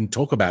didn't even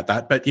talk about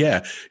that, but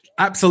yeah,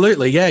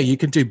 absolutely, yeah. You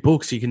can do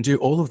books, you can do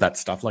all of that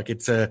stuff.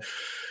 It's and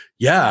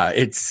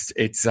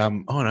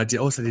I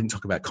also didn't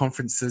talk about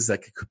conferences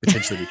that could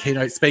potentially be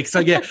keynote speak.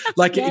 So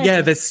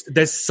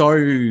there's so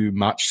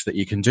much that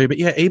you can do, but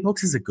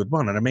ebooks is a good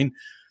one. And I mean,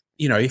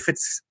 if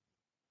it's,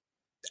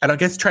 and I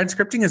guess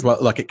transcripting as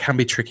well, it can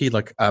be tricky.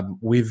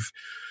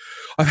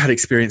 I've had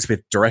experience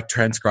with direct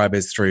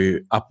transcribers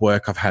through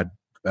Upwork. I've had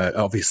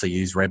obviously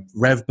used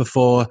Rev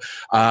before.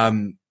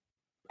 And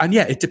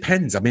it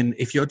depends. I mean,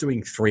 if you're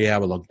doing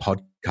 3-hour-long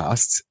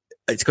podcasts,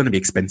 it's going to be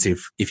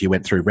expensive if you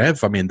went through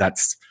Rev. I mean,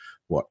 that's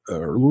what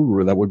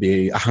that would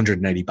be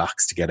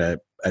 $180 to get a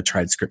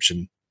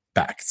transcription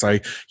back. So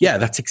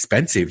that's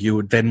expensive. You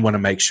would then want to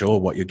make sure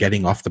what you're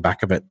getting off the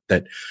back of it,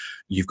 that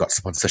you've got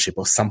sponsorship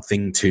or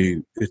something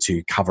to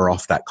cover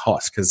off that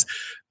cost. Because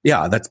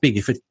that's big.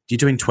 If you're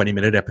doing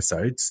 20-minute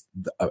episodes,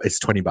 it's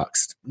 $20.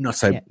 Not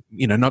so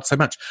not so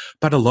much.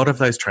 But a lot of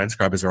those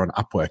transcribers are on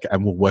Upwork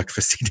and will work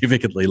for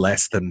significantly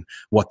less than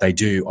what they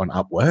do on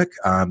Upwork.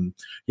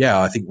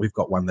 I think we've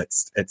got one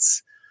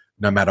it's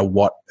no matter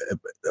what.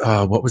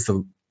 What was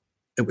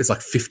it was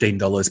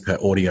 $15 per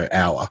audio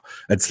hour.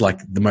 It's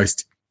the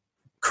most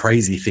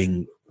crazy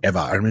thing ever.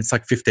 I mean, it's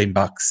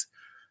 $15.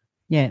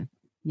 Yeah.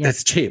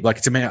 That's cheap.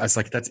 To me, it's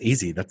that's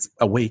easy. That's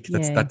a week.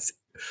 That's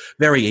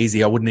very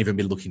easy. I wouldn't even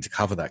be looking to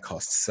cover that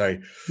cost. So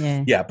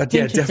but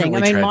definitely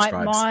I mean,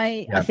 transcribes.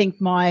 I think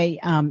my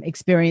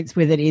experience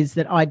with it is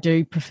that I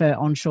do prefer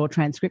onshore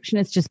transcription.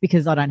 It's just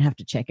because I don't have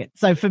to check it.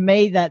 So for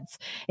me,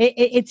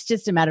 it's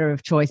just a matter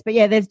of choice. But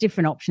there's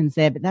different options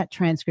there. But that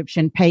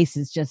transcription piece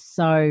is just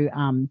so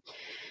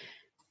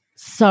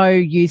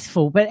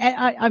useful. But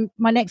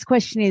my next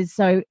question is,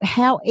 so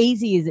how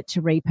easy is it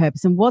to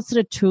repurpose, and what sort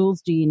of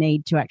tools do you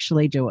need to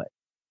actually do it?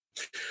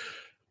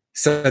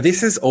 So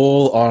this is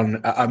all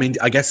on, I mean,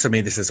 I guess for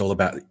me, this is all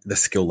about the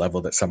skill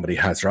level that somebody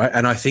has, right?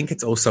 And I think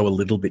it's also a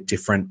little bit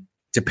different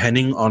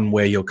depending on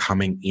where you're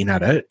coming in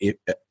at it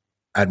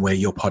and where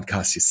your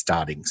podcast is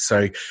starting.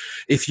 So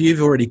if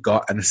you've already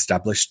got an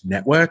established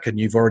network and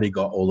you've already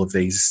got all of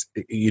these,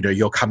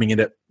 you're coming in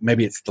at,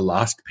 maybe it's the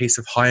last piece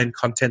of high-end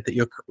content that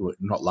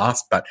not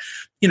last, but,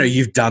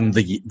 you've done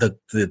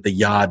the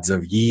yards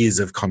of years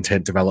of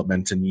content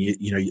development and,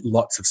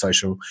 lots of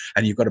social,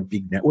 and you've got a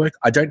big network.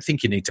 I don't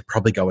think you need to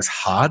probably go as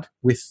hard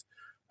with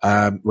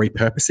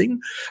repurposing.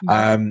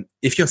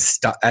 If you're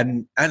stuck,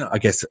 and I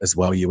guess as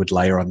well, you would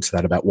layer onto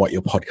that about what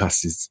your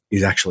podcast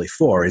is actually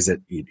for. Is it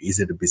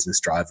a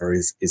business driver?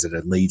 Is it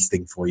a leads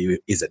thing for you?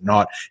 Is it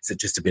not? Is it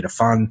just a bit of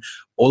fun?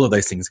 All of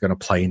those things are going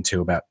to play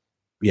into about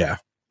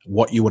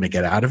what you want to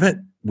get out of it,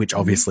 which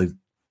obviously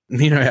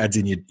adds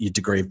in your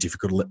degree of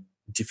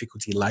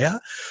difficulty layer.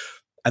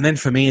 And then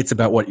for me, it's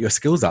about what your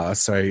skills are.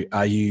 So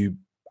are you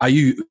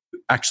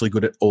actually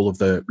good at all of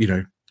the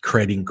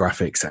creating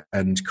graphics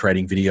and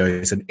creating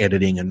videos and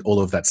editing and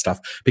all of that stuff?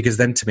 Because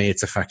then to me,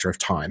 it's a factor of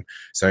time.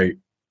 So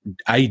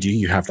do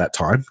you have that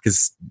time?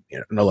 Because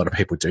a lot of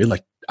people do.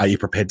 Like, are you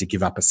prepared to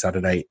give up a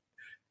Saturday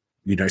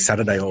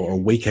or a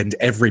weekend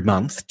every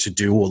month to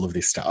do all of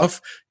this stuff?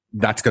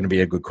 That's going to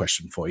be a good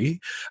question for you.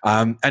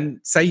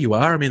 And say you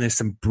are. I mean, there's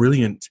some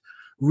brilliant,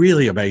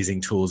 really amazing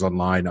tools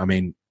online. I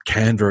mean,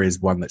 Canva is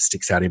one that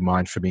sticks out in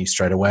mind for me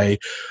straight away.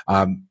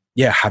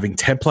 Having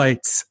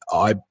templates.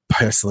 I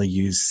personally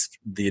use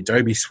the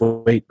Adobe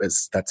suite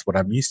as that's what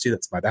I'm used to.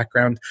 That's my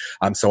background.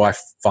 So I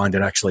find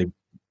it actually,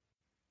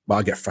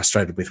 I get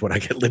frustrated with what I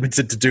get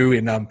limited to do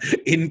in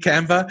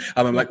Canva.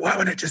 I'm like, why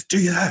wouldn't I just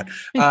do that?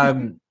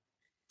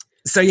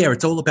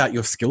 It's all about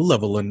your skill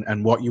level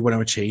and what you want to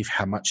achieve,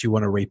 how much you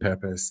want to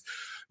repurpose.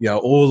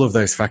 All of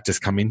those factors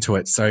come into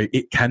it. So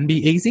it can be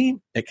easy.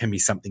 It can be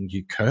something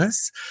you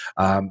curse.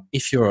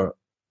 If you're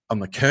on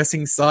the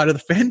cursing side of the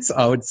fence,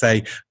 I would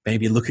say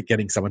maybe look at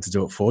getting someone to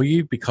do it for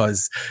you,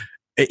 because,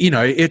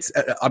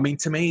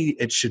 to me,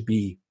 it should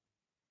be,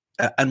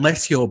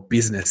 unless your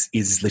business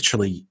is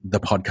literally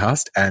the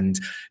podcast and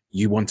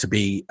you want to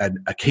be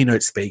a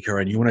keynote speaker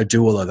and you want to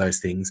do all of those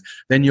things,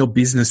 then your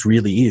business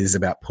really is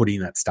about putting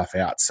that stuff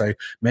out. So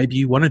maybe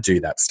you want to do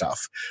that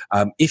stuff.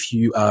 If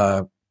you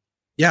are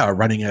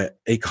running an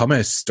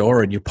e-commerce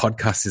store and your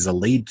podcast is a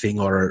lead thing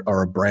or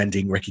a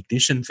branding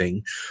recognition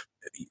thing,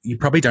 you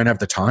probably don't have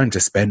the time to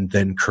spend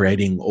then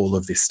creating all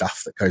of this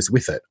stuff that goes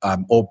with it,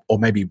 or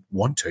maybe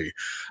want to.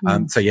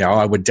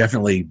 I would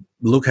definitely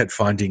look at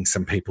finding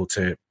some people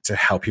to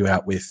help you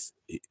out with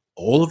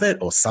all of it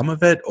or some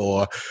of it,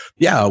 or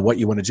what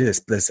you want to do.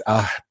 There's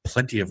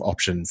plenty of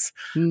options.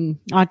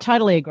 I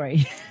totally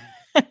agree.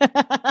 I'm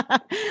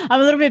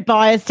a little bit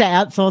biased to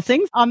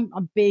outsourcing. I'm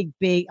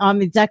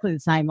exactly the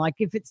same. Like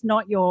if it's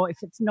not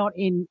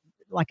in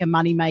like a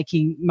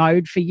money-making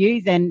mode for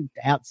you, then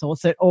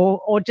outsource it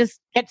or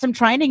just get some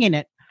training in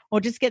it, or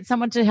just get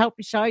someone to help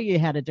show you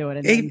how to do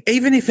it. And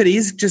even if it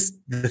is just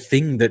the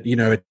thing that,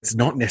 it's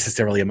not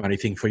necessarily a money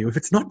thing for you, if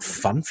it's not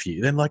fun for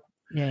you, then like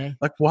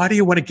why do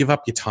you want to give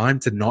up your time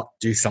to not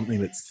do something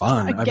that's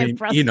fun? I get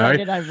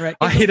frustrated over it.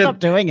 Stop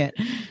doing it.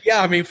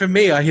 Yeah, I mean, for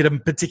me, I hit a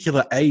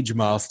particular age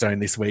milestone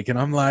this week, and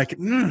I'm like,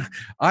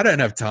 I don't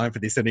have time for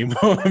this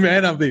anymore,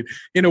 man. I've been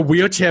in a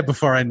wheelchair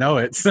before I know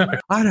it, so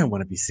I don't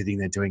want to be sitting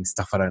there doing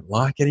stuff I don't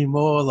like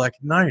anymore. Like,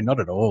 no, not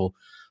at all.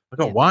 I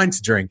got wine to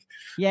drink.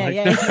 No.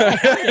 Yeah.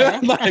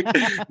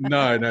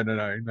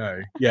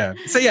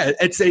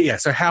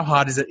 So how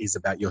hard is it? Is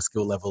about your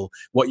skill level,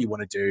 what you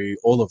want to do,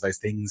 all of those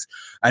things.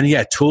 And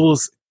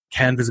tools.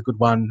 Canva's a good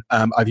one.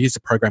 I've used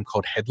a program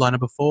called Headliner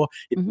before.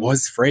 It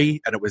was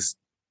free, and it was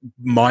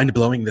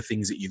mind-blowing, the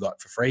things that you got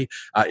for free.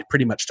 It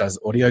pretty much does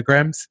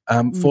audiograms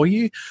for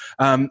you.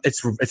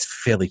 It's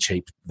fairly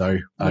cheap though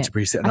to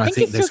produce it, and I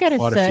think you still get a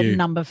certain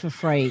number for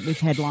free with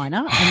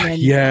Headliner.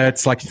 And then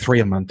it's like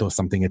 $3 a month or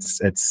something. It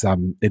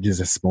is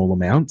a small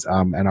amount,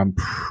 and I'm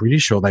pretty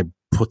sure they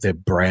put their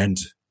brand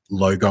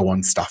logo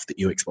on stuff that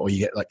you export, or you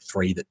get like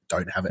 3 that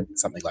don't have it,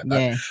 something like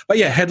that. But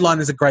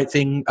Headliner is a great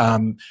thing.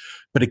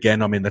 But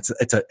again, I mean, it's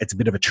a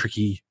bit of a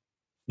tricky.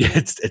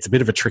 It's a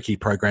bit of a tricky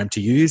program to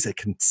use. It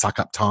can suck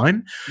up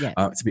time.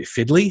 It's a bit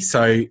fiddly.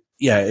 So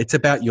it's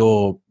about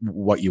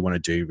what you want to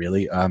do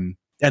really. And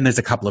there's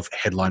a couple of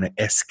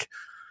Headliner-esque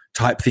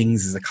type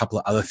things. There's a couple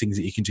of other things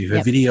that you can do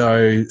for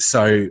video.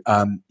 So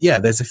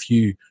there's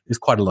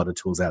quite a lot of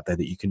tools out there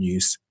that you can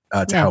use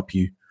to help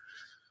you.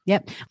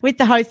 Yep. With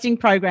the hosting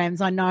programs,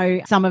 I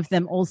know some of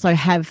them also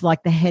have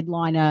like the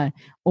headliner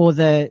or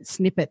the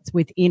snippets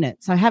within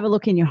it. So have a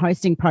look in your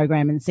hosting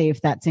program and see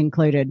if that's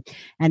included.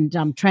 And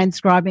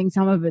transcribing,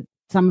 some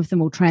of them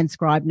will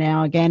transcribe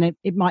now. Again,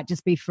 it might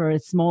just be for a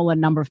smaller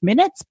number of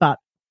minutes, but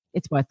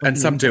it's worth looking And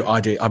some into. do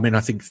ID. I mean, I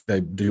think they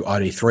do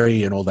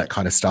ID3 and all that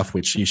kind of stuff,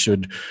 which you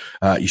should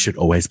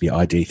always be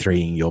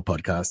ID3ing your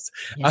podcasts.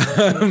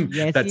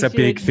 Yes, that's you a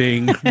big should.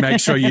 thing. Make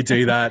sure you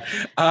do that.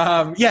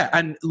 Yeah,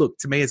 and look,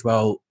 to me as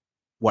well,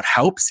 what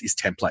helps is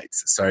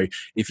templates. So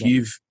if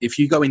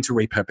you go into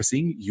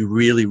repurposing, you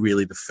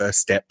really, the first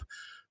step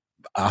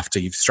after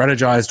you've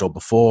strategized or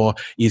before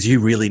is you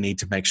really need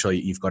to make sure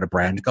you've got a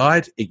brand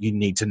guide. You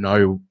need to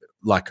know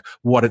like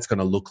what it's going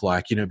to look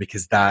like,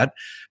 because that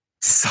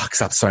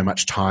sucks up so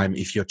much time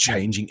if you're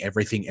changing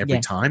everything every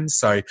time.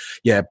 So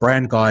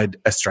brand guide,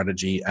 a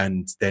strategy,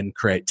 and then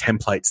create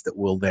templates that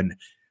will then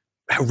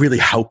really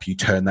help you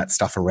turn that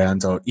stuff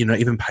around, or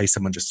even pay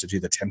someone just to do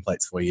the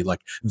templates for you.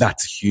 Like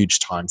that's a huge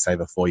time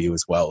saver for you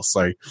as well.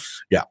 So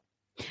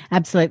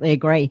Absolutely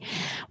agree.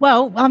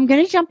 Well, I'm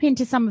going to jump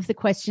into some of the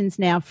questions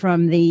now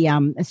from the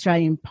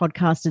Australian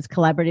Podcasters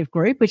Collaborative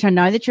Group, which I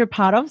know that you're a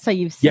part of. So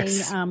you've seen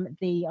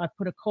I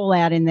put a call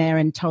out in there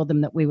and told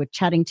them that we were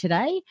chatting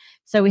today.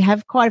 So we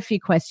have quite a few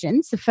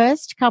questions. The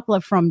first couple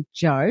are from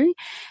Jo,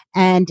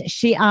 and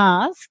she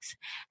asks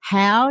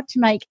how to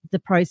make the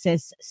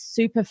process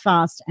super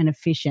fast and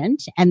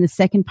efficient. And the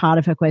second part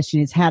of her question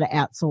is how to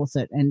outsource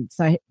it. And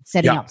so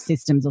setting up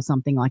systems or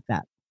something like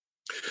that.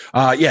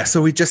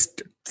 So we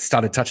just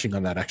started touching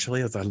on that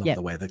actually, as I love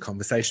the way the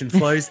conversation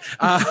flows.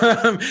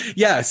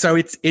 So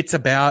it's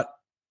about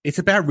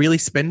really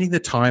spending the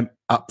time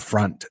up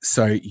front.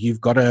 So you've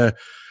got to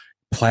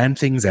plan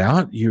things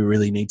out. You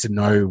really need to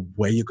know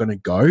where you're going to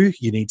go.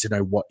 You need to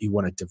know what you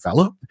want to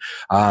develop,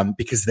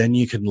 because then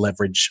you can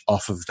leverage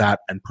off of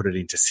that and put it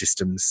into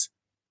systems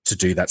to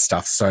do that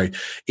stuff. So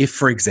if,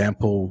 for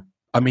example,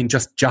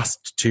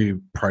 just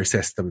to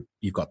process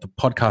you've got the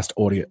podcast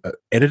audio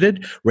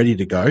edited, ready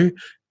to go.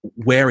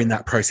 Where in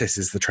that process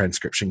is the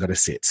transcription going to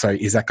sit? So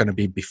is that going to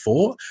be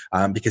before?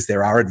 Because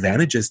there are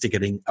advantages to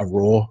getting a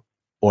raw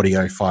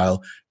audio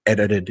file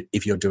edited.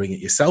 If you're doing it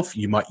yourself,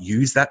 you might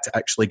use that to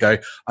actually go,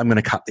 I'm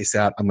going to cut this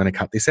out. I'm going to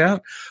cut this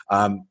out.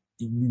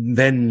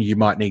 Then you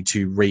might need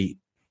to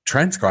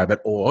re-transcribe it,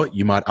 or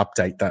you might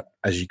update that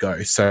as you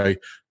go. So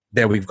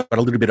there we've got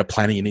a little bit of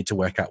planning. You need to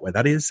work out where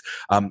that is.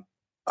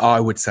 I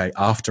would say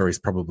after is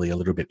probably a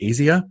little bit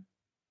easier.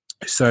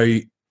 So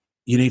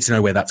you need to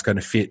know where that's going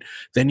to fit.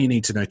 Then you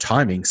need to know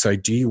timing. So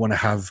do you want to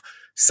have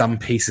some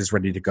pieces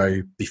ready to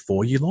go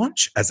before you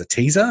launch as a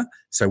teaser?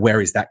 So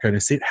where is that going to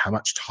sit? How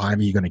much time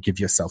are you going to give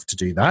yourself to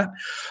do that?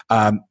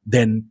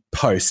 Then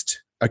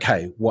post.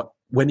 Okay,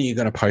 when are you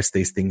going to post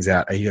these things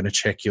out? Are you going to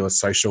check your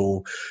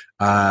social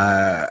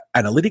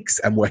analytics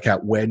and work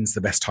out when's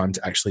the best time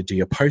to actually do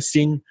your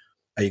posting?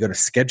 Are you going to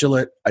schedule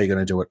it? Are you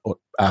going to do it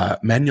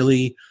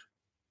manually?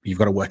 You've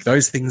got to work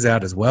those things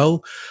out as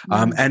well.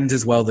 And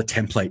as well, the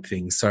template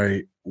things.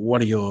 So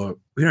what are your,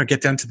 get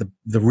down to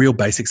the real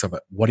basics of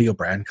it. What are your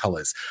brand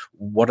colors?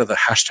 What are the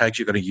hashtags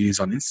you're going to use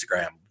on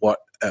Instagram?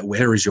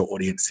 Where is your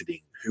audience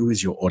sitting? Who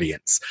is your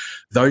audience?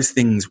 Those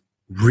things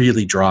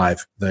really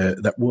drive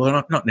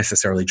not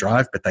necessarily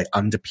drive, but they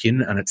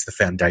underpin, and it's the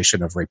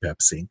foundation of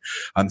repurposing.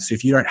 So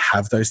if you don't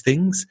have those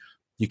things,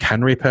 you can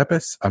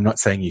repurpose. I'm not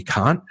saying you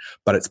can't,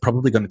 but it's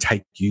probably going to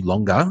take you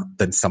longer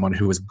than someone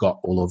who has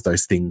got all of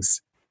those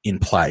things in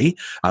play,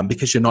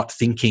 because you're not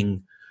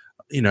thinking,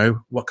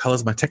 what color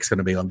is my text going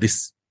to be on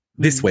this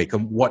week,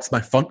 and what's my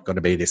font going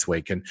to be this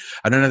week. And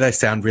I don't know, they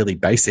sound really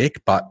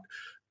basic, but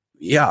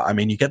you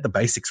get the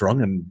basics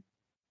wrong and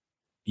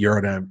you're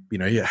in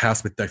your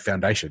house with no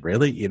foundation,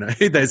 really.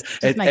 There's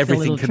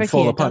everything can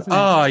fall apart.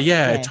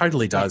 It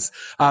totally does.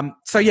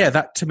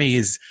 That to me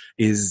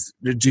is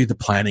do the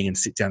planning and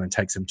sit down and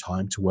take some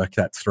time to work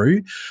that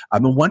through.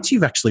 And once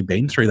you've actually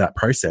been through that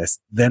process,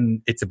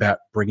 then it's about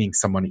bringing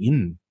someone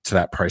in to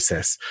that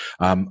process.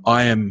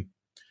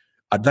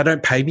 They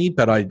don't pay me,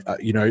 but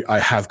I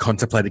have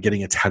contemplated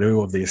getting a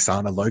tattoo of the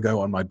Asana logo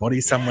on my body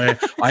somewhere.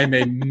 I am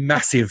a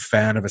massive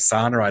fan of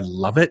Asana. I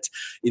love it.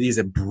 It is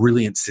a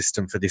brilliant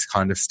system for this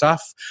kind of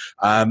stuff,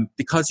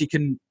 because you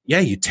can,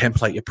 you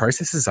template your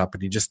processes up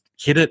and you just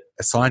hit it,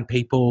 assign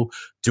people,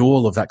 do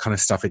all of that kind of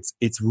stuff.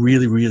 It's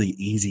really, really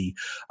easy.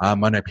 I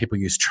know people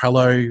use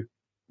Trello.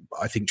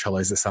 I think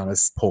Trello's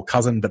Asana's poor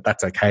cousin, but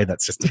that's okay.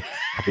 That's just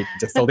probably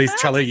just all these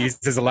Trello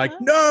users are like,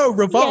 no,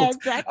 revolt.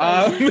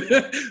 Yeah,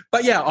 exactly.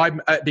 But I'm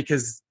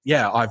because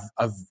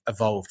I've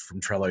evolved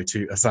from Trello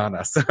to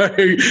Asana. So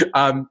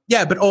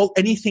but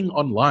anything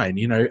online,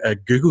 a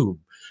Google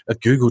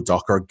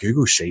Doc or a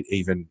Google Sheet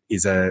even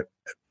is the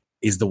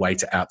way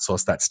to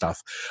outsource that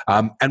stuff.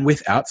 And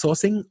with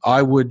outsourcing,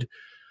 I would.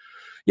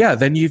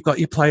 Then you've got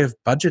your play of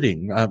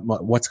budgeting.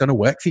 What's going to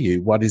work for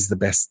you? What is the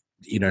best,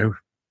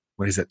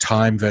 what is it,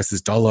 time versus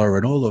dollar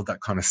and all of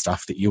that kind of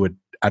stuff that you would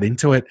add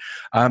into it,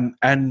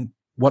 and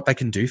what they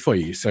can do for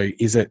you. So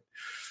is it,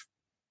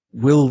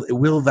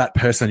 will that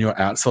person you're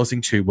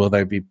outsourcing to, will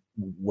they be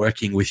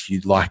working with you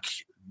like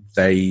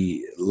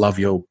they love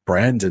your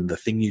brand and the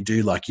thing you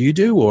do like you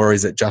do, or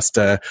is it just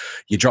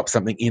you drop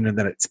something in and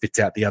then it spits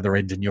out the other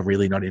end and you're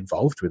really not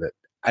involved with it?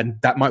 And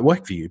that might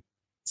work for you.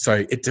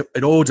 So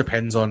it all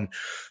depends on,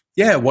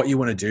 what you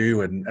want to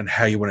do and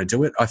how you want to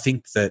do it. I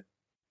think that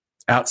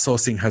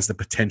outsourcing has the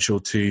potential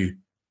to,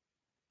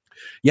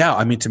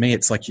 to me,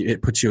 it's like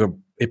it puts your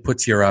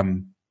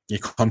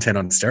content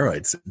on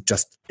steroids.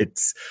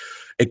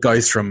 It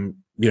goes from,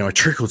 a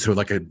trickle to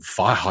like a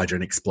fire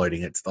hydrant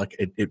exploding. It's like,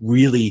 it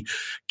really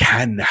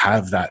can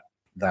have that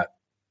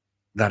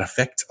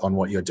effect on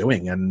what you're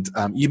doing. And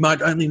you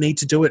might only need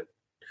to do it,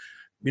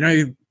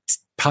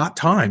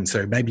 part-time.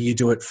 So maybe you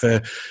do it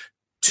for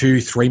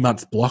 2-3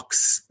 month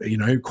blocks,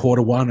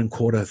 quarter 1 and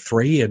quarter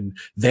 3, and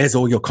there's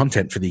all your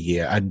content for the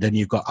year. And then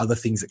you've got other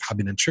things that come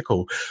in and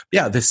trickle.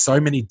 There's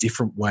so many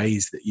different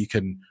ways that you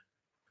can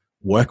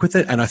work with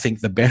it. And I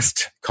think the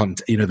best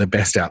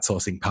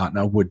outsourcing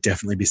partner would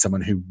definitely be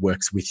someone who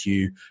works with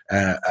you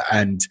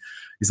and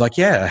is like,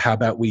 how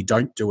about we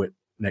don't do it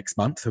next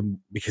month, and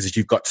because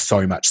you've got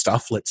so much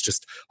stuff, let's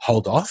just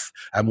hold off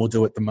and we'll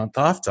do it the month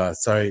after.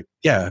 So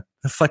the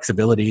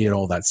flexibility and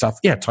all that stuff.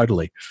 Yeah,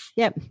 totally.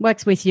 Yep.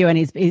 Works with you and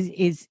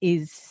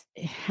is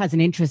has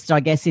an interest, I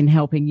guess, in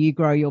helping you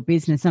grow your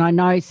business. And I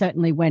know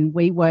certainly when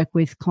we work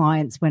with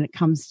clients, when it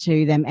comes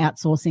to them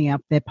outsourcing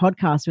up their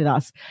podcast with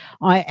us,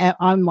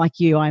 I'm like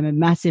you, I'm a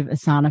massive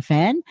Asana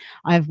fan.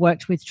 I've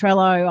worked with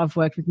Trello, I've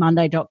worked with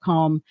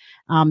Monday.com,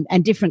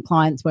 and different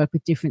clients work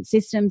with different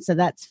systems. So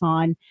that's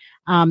fine.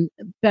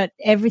 But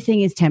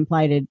everything is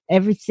templated.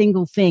 Every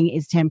single thing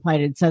is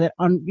templated so that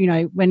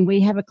when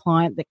we have a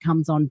client that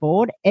comes on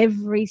board,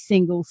 every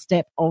single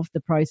step of the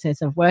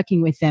process of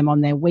working with them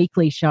on their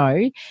weekly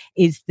show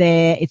is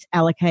there. It's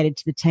allocated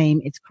to the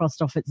team. It's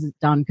crossed off. It's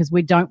done, because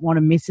we don't want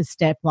to miss a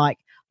step like,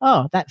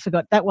 oh,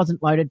 that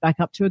wasn't loaded back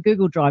up to a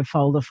Google Drive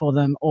folder for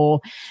them or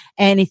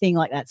anything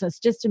like that. So it's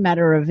just a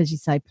matter of, as you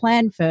say,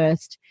 plan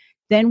first,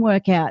 then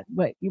work out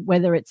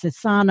whether it's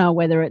Asana,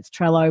 whether it's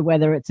Trello,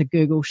 whether it's a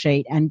Google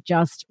Sheet, and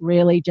just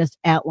really just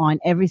outline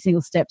every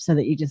single step so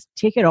that you just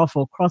tick it off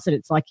or cross it.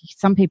 It's like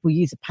some people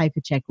use a paper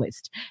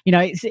checklist.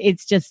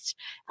 It's just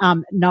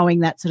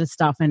knowing that sort of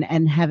stuff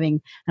and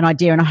having an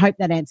idea. And I hope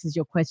that answers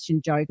your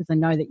question, Joe, because I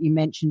know that you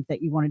mentioned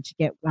that you wanted to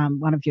get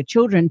one of your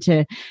children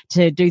to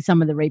do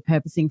some of the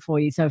repurposing for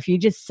you. So if you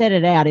just set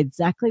it out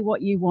exactly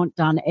what you want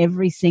done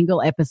every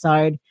single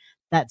episode,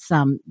 that's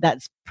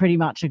pretty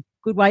much a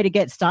good way to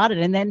get started.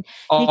 And then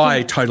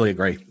I totally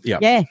agree.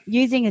 Yeah,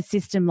 using a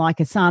system like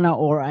Asana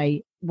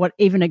or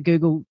even a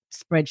Google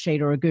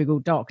spreadsheet or a Google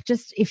Doc,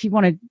 just if you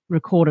want to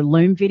record a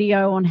Loom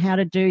video on how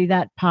to do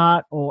that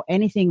part or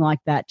anything like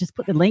that, just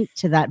put the link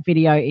to that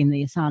video in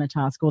the Asana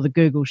task or the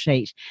Google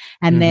Sheet,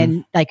 and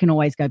then they can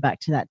always go back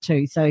to that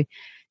too. So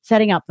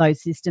setting up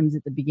those systems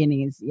at the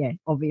beginning is,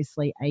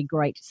 obviously a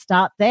great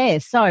start there.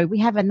 So we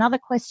have another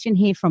question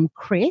here from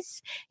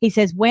Chris. He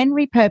says, when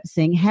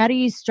repurposing, how do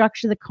you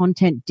structure the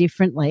content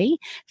differently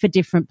for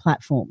different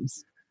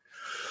platforms?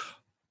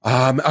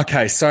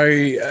 Okay, so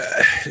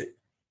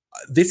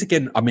this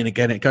again,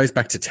 it goes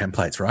back to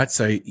templates, right?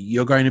 So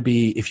you're going to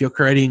be, if you're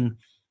creating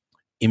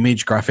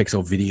image, graphics,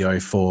 or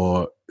video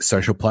for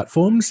social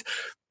platforms,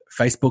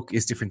 Facebook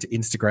is different to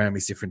Instagram,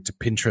 is different to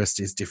Pinterest,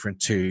 is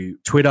different to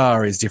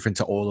Twitter, is different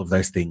to all of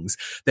those things.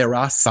 There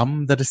are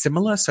some that are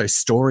similar. So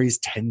stories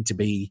tend to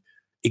be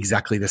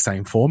exactly the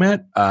same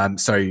format.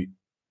 So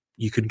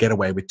you can get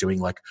away with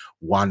doing like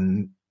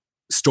one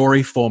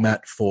story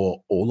format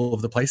for all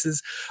of the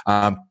places.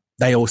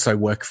 They also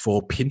work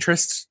for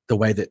Pinterest, the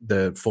way that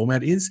the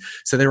format is.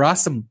 So there are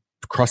some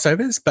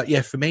crossovers, but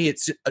for me,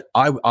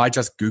 I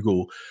just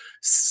Google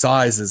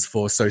sizes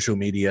for social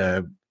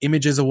media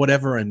images or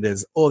whatever, and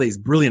there's all these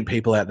brilliant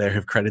people out there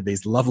who've created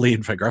these lovely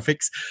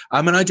infographics,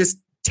 and I just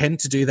tend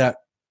to do that.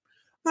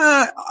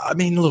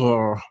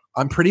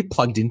 I'm pretty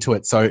plugged into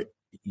it, so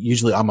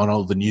usually I'm on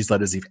all the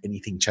newsletters if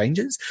anything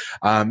changes,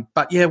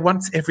 but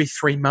once every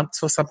 3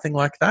 months or something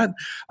like that,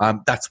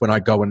 that's when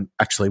I go and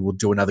actually will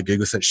do another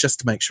Google search just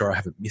to make sure I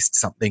haven't missed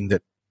something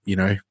that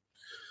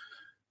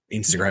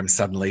Instagram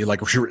suddenly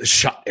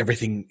shut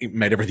everything,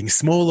 made everything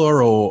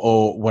smaller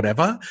or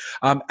whatever.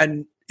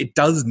 And it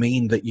does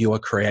mean that you are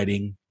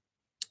creating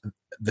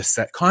the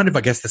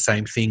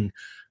same thing.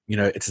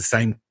 It's the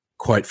same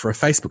quote for a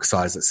Facebook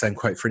size, it's the same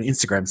quote for an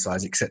Instagram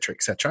size, et cetera,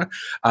 et cetera.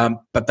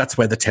 But that's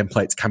where the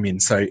templates come in.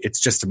 So it's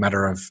just a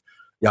matter of,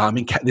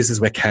 this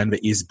is where Canva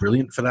is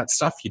brilliant for that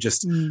stuff. I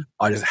just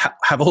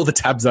have all the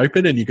tabs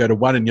open, and you go to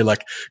one and you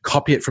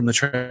copy it from the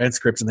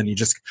transcripts, and then you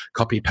just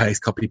copy,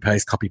 paste,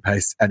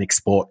 and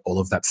export all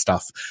of that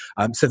stuff.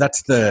 So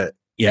that's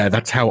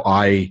that's how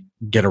I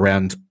get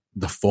around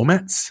the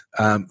formats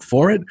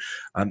for it.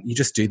 You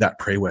just do that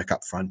pre-work up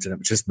front, and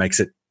it just makes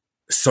it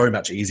so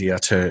much easier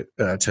to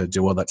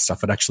do all that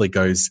stuff. It actually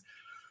goes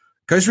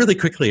really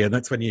quickly, and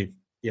that's when you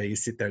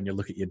sit there and you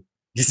look at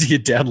you see your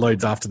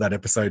downloads after that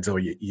episode, or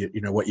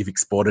you know what you've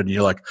exported, and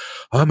you're like,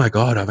 oh my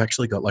God, I've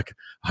actually got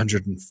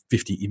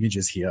 150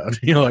 images here. And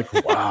you're like,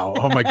 wow,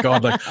 oh my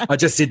God, I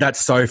just did that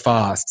so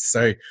fast.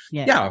 So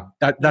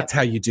that's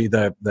how you do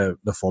the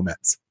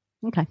formats.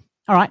 Okay.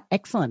 All right.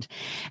 Excellent.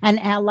 And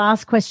our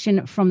last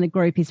question from the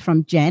group is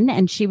from Jen,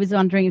 and she was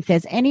wondering if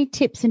there's any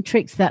tips and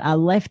tricks that are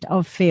left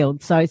of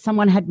field. So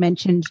someone had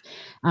mentioned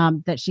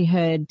that she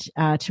heard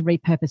to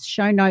repurpose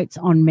show notes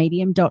on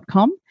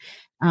medium.com.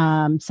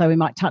 So we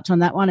might touch on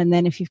that one. And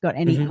then if you've got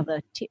any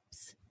other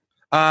tips.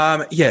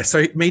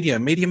 So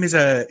Medium is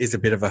a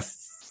bit of a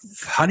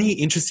funny,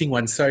 interesting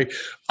one. So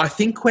I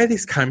think where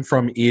this came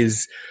from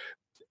is,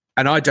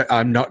 and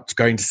I'm not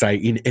going to say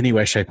in any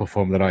way, shape or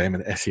form that I am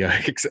an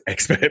SEO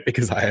expert,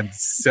 because I am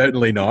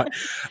certainly not.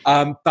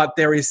 But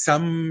there is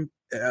a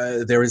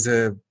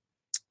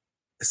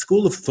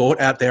school of thought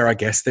out there, I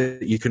guess,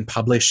 that you can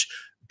publish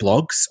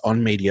blogs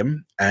on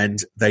Medium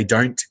and they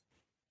don't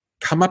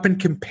come up and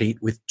compete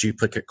with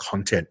duplicate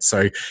content.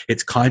 So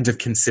it's kind of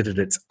considered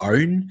its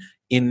own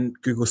in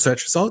Google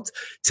search results.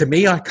 To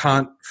me, I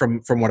can't,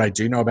 from what I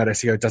do know about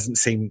SEO, it doesn't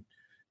seem,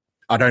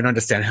 I don't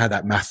understand how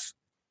that math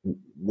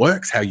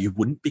works, how you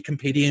wouldn't be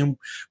competing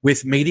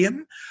with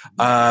Medium.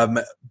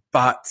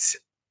 But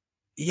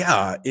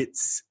yeah,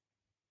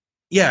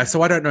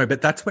 so I don't know,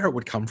 but that's where it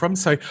would come from.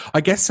 So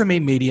I guess for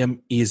me,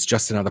 Medium is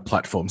just another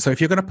platform. So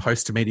if you're going to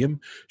post to Medium,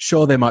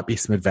 sure, there might be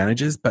some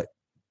advantages, but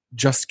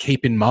just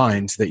keep in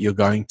mind that you're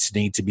going to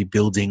need to be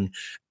building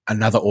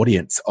another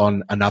audience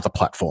on another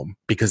platform,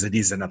 because it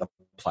is another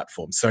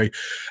platform. So,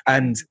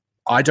 and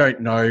I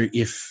don't know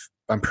if,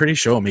 I'm pretty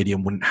sure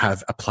Medium wouldn't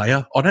have a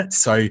player on it.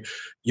 So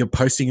you're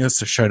posting your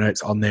show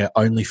notes on there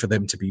only for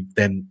them to be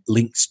then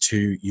linked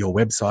to your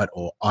website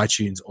or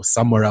iTunes or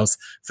somewhere else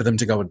for them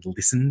to go and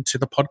listen to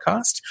the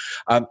podcast.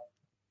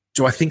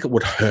 Do I think it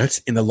would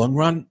hurt in the long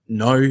run?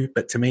 No,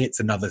 but to me, it's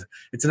another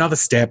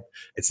step.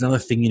 It's another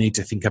thing you need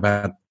to think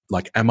about.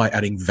 Like, am I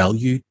adding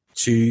value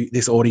to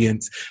this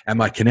audience?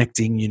 Am I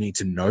connecting? You need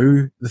to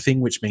know the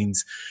thing, which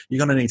means you're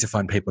going to need to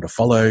find people to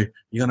follow.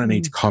 You're going to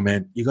need to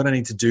comment. You're going to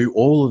need to do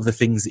all of the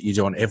things that you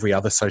do on every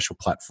other social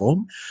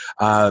platform.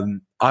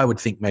 I would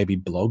think maybe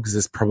blogs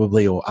is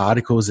probably, or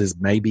articles is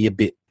maybe a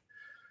bit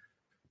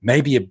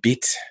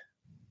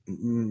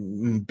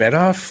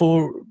better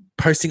for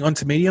posting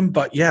onto Medium.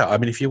 But yeah, I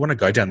mean, if you want to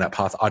go down that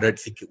path, I don't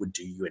think it would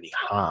do you any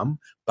harm,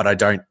 but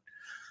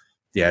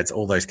it's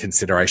all those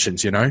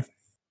considerations, you know?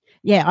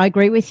 Yeah, I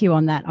agree with you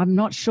on that. I'm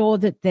not sure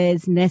that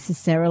there's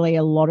necessarily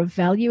a lot of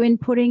value in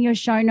putting your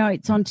show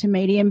notes onto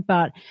Medium,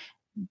 but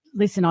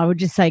listen, I would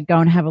just say go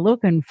and have a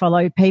look and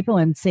follow people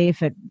and see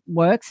if it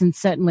works. And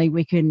certainly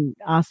we can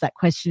ask that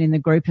question in the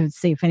group and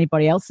see if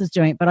anybody else is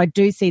doing it. But I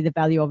do see the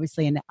value,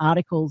 obviously, in the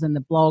articles and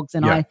the blogs.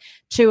 And I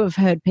too have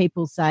heard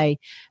people say,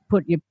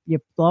 put your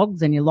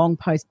blogs and your long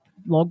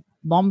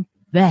form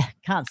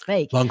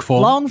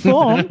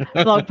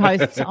blog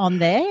posts on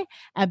there.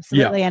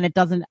 Absolutely. And it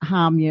doesn't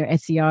harm your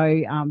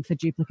SEO for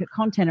duplicate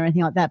content or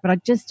anything like that. But I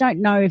just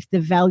don't know if the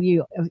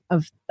value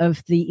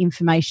of the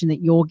information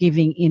that you're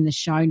giving in the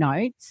show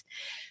notes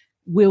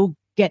will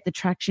get the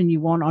traction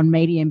you want on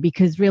Medium,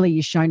 because really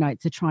your show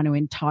notes are trying to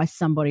entice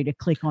somebody to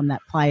click on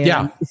that player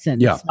and listen.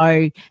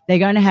 So they're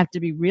going to have to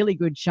be really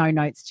good show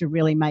notes to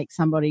really make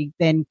somebody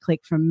then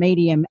click from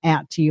Medium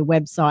out to your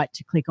website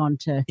to click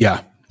onto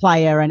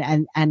player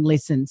and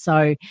listen.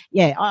 So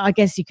yeah, I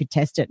guess you could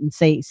test it and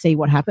see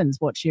what happens.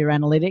 Watch your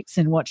analytics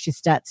and watch your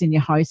stats in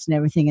your host and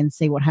everything and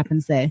see what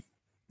happens there.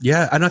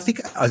 Yeah, and I think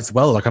as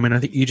well, I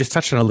think you just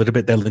touched on a little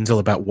bit there, Lyndall,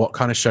 about what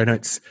kind of show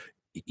notes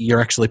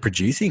you're actually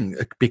producing,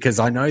 because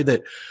I know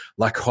that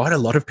like quite a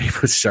lot of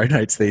people's show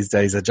notes these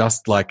days are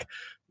just like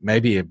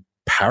maybe a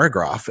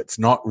paragraph. It's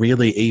not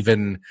really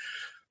even,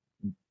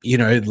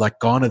 like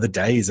gone are the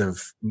days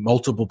of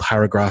multiple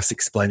paragraphs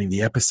explaining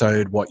the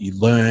episode, what you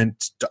learned,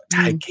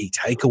 key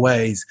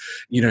takeaways,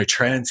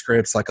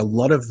 transcripts, like a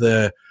lot of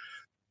the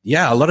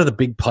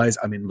big players.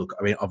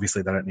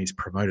 Obviously they don't need to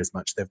promote as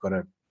much. They've got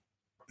a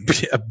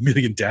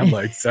million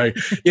downloads. So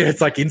yeah,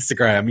 it's like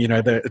Instagram,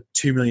 the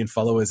 2 million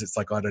followers. It's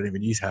like, I don't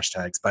even use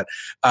hashtags, but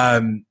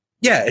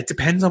it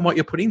depends on what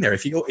you're putting there.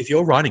 If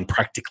you're writing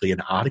practically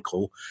an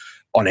article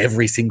on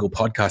every single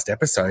podcast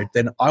episode,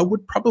 then I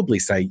would probably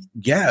say,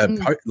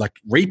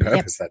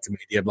 repurpose that to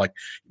Medium, like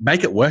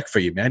make it work for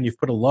you, man. You've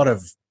put a lot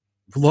of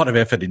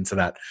effort into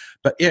that.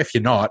 But yeah, if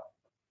you're not,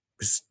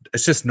 it's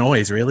just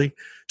noise, really.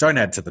 Don't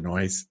add to the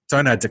noise.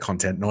 Don't add to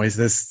content noise.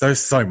 There's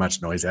so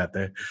much noise out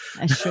there.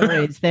 There sure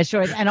is.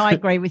 And I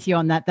agree with you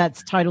on that.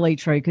 That's totally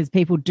true, because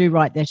people do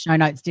write their show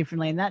notes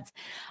differently. And that's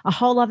a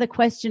whole other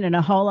question and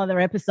a whole other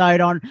episode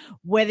on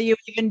whether you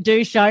even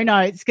do show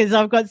notes, because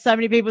I've got so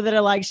many people that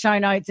are like, show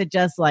notes are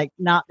just like,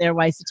 nah, they're a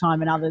waste of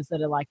time. And others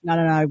that are like,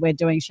 no, we're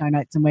doing show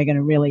notes and we're going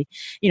to really,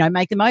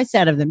 make the most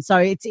out of them. So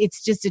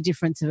it's just a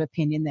difference of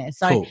opinion there.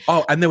 So cool.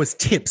 Oh, and there was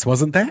tips,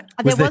 wasn't there?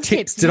 Was there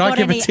tips? Did I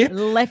give a tip?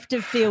 Left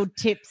of field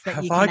tips that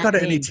Have you can I got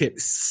add any in?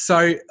 tips?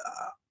 So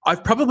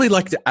I've probably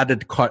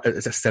added quite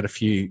a set, a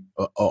few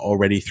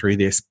already through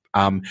this.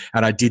 And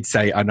I did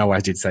say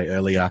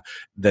earlier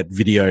that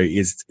video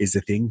is a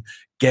thing.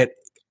 Get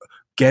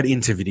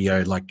into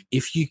video. Like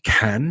if you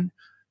can,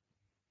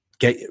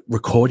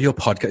 record your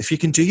podcast. If you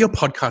can do your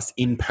podcast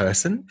in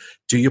person,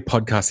 do your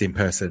podcast in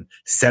person.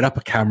 Set up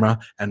a camera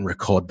and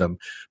record them,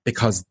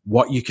 because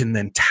what you can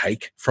then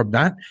take from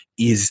that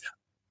is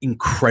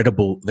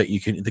incredible. That you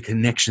can, the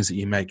connections that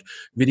you make.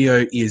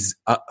 Video is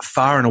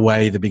far and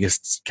away the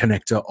biggest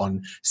connector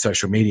on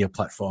social media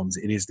platforms.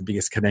 It is the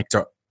biggest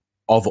connector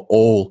of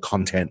all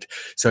content.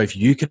 So if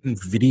you can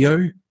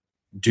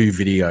do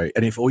video,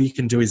 and if all you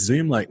can do is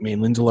Zoom, like me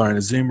and Lyndall are in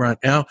a Zoom right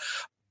now,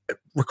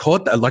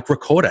 record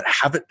it,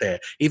 have it there.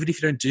 Even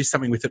if you don't do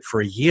something with it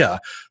for a year,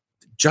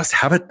 just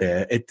have it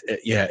there.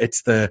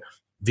 It's the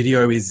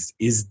video is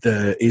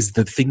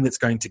the thing that's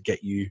going to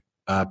get you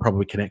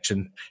probably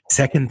connection.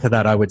 Second to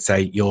that, I would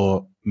say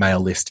your mail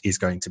list is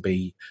going to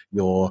be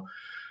your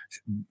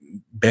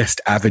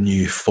best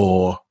avenue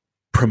for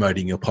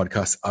promoting your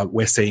podcast.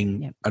 We're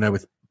seeing, I know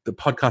with the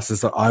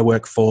podcasters that I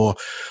work for,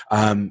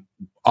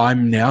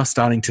 I'm now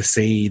starting to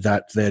see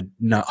that the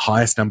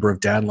highest number of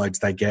downloads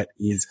they get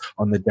is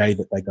on the day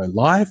that they go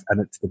live,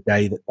 and it's the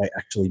day that they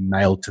actually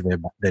mail to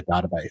their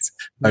database.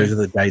 Those are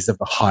the days of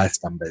the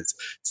highest numbers.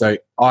 So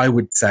I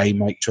would say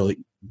make sure that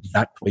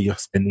that's where you're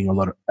spending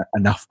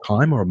enough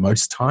time, or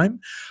most time.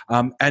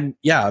 And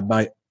yeah,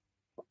 my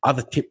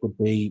other tip would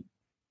be,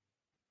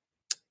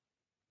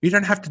 you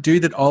don't have to do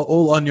that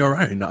all on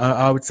your own.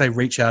 I would say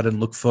reach out and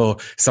look for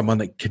someone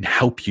that can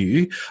help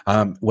you,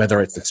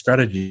 whether it's a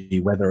strategy,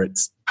 whether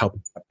it's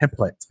helping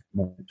templates,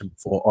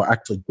 or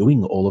actually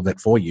doing all of it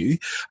for you.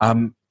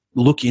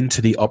 Look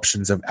into the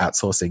options of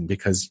outsourcing,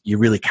 because you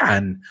really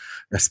can,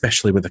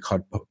 especially with a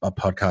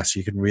podcast,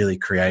 you can really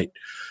create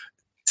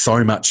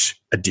so much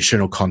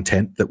additional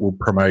content that will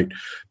promote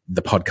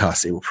the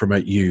podcast. It will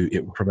promote you.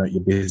 It will promote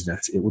your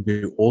business. It will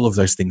do all of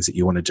those things that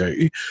you want to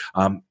do.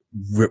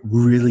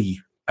 Really,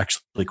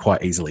 actually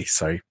quite easily.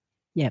 So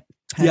yep,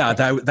 yeah,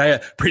 they are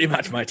pretty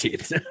much my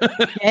tips.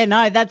 Yeah,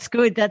 no, that's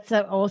good. That's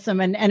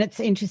awesome. And it's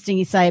interesting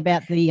you say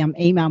about the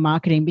email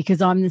marketing,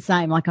 because I'm the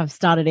same. Like, I've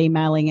started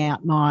emailing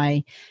out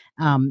my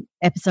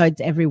episodes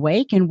every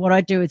week, and what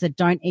I do is I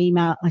don't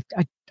email.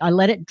 I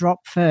let it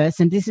drop first,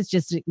 and this is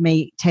just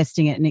me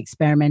testing it and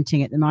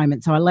experimenting at the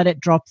moment. So I let it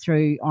drop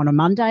through on a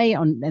Monday,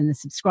 and the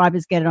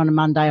subscribers get it on a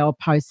Monday. I'll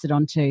post it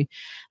onto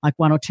like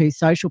 1 or 2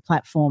 social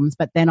platforms,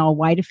 but then I'll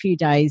wait a few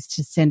days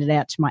to send it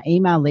out to my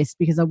email list,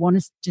 because I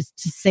want to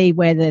see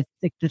where the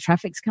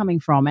traffic's coming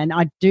from. And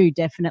I do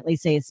definitely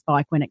see a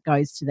spike when it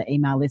goes to the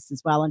email list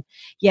as well. And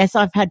yes,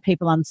 I've had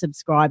people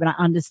unsubscribe, and I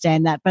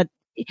understand that, but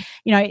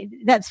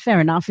that's fair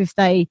enough.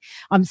 I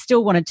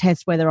still want to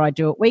test whether I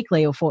do it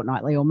weekly or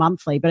fortnightly or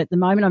monthly, but at the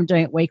moment I'm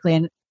doing it weekly,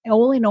 and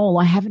all in all,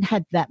 I haven't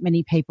had that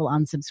many people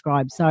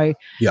unsubscribe. So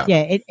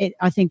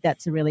I think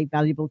that's a really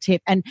valuable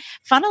tip. And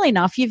funnily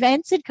enough, you've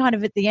answered kind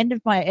of at the end of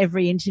my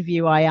every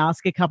interview, I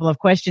ask a couple of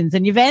questions,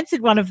 and you've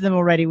answered one of them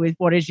already with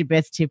what is your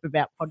best tip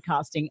about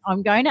podcasting.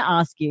 I'm going to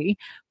ask you,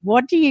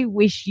 what do you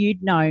wish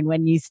you'd known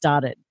when you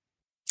started?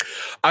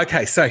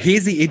 Okay, so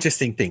here's the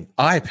interesting thing.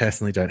 I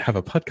personally don't have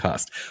a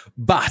podcast,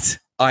 but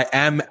I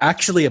am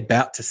actually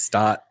about to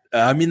start.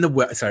 I'm in the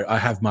work. So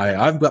I've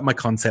got my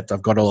concept.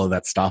 I've got all of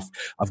that stuff.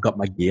 I've got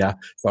my gear.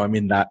 So I'm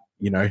in that,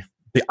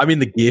 I'm in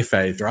the gear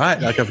phase,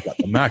 right? Like, I've got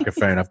the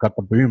microphone, I've got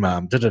the boom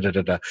arm,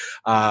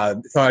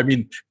 so I'm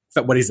in,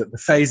 what is it? The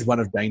phase 1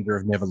 of danger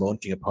of never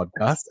launching a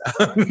podcast.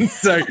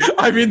 So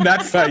I'm in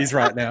that phase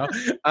right now.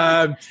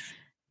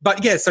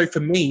 But yeah, so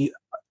for me,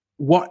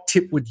 what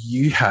tip would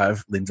you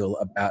have, Lyndall,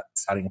 about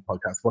starting a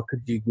podcast? What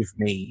could you give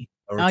me?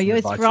 Oh, you're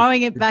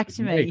throwing it back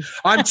to me.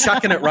 I'm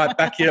chucking it right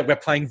back here. We're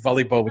playing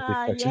volleyball with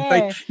this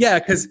question. Yeah,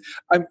 because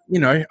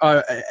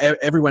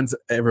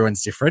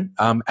everyone's different.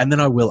 And then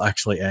I will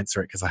actually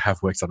answer it, because I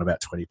have worked on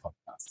about 20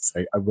 podcasts.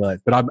 So I will.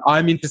 But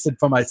I'm interested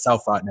for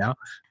myself right now.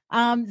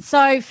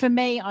 So for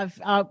me,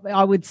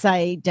 I would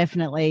say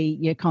definitely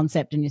your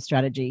concept and your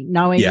strategy,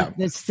 knowing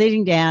that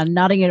sitting down,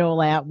 nutting it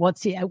all out.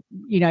 What's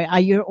are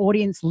your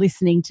audience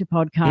listening to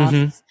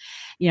podcasts?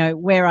 Mm-hmm.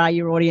 Where are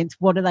your audience?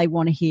 What do they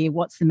want to hear?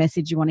 What's the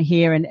message you want to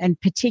hear?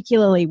 And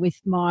particularly with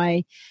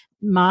my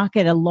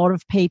market, a lot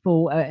of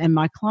people and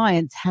my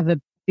clients have a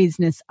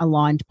business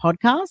aligned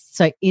podcast.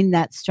 So in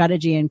that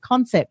strategy and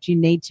concept, you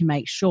need to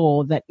make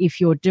sure that if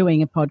you're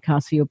doing a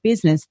podcast for your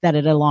business, that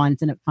it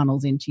aligns and it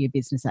funnels into your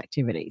business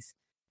activities.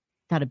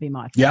 That'd be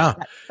my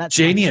that's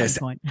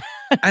genius. My point.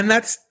 And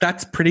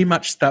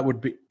that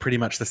would be pretty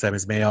much the same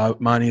as me.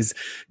 Mine is,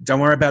 don't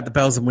worry about the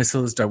bells and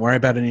whistles. Don't worry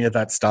about any of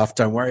that stuff.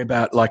 Don't worry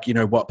about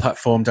what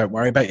platform. Don't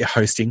worry about your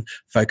hosting.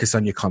 Focus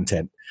on your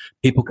content.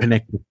 People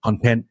connect with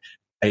content.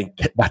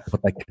 That's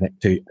what they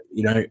connect to.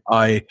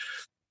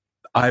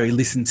 I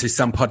listen to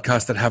some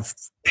podcasts that have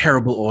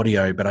terrible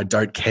audio, but I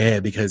don't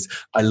care, because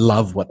I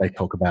love what they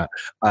talk about.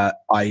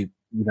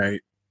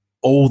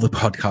 All the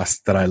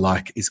podcasts that I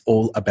like is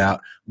all about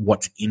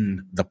what's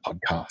in the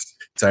podcast.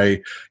 So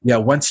yeah,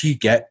 once you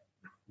get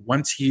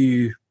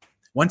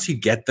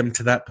them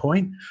to that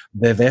point,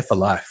 they're there for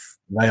life.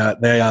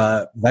 they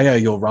are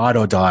your ride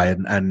or die,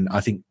 and I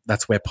think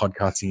that's where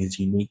podcasting is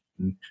unique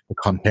in the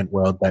content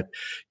world, that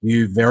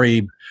you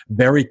very,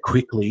 very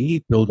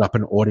quickly build up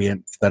an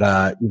audience that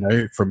are, you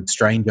know, from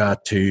stranger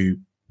to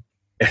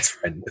best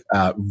friend,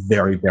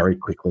 very, very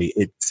quickly.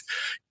 It's,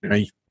 you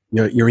know,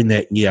 you're in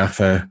their ear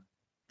for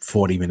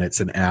 40 minutes,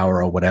 an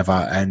hour, or whatever,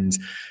 and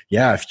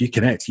yeah, if you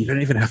connect, you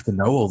don't even have to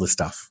know all the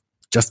stuff.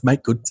 Just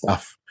make good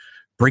stuff.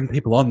 Bring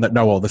people on that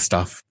know all the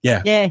stuff.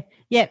 Yeah,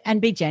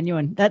 and be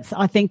genuine.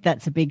 I think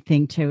that's a big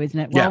thing too, isn't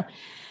it? Well,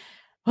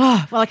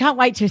 I can't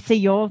wait to see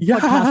your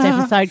podcast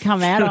episode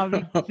come out. I'll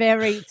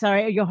be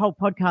your whole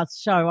podcast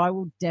show. I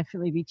will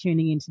definitely be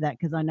tuning into that,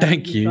 because I know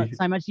you've got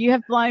so much. You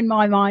have blown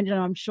my mind, and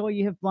I'm sure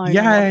you have blown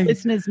our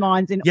listeners'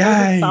 minds in all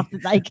the stuff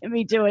that they can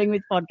be doing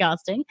with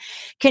podcasting.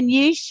 Can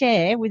you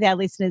share with our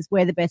listeners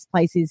where the best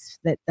place is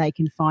that they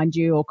can find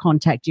you or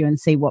contact you and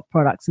see what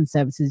products and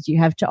services you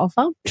have to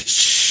offer?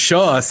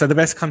 Sure. So the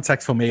best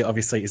contact for me,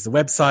 obviously, is the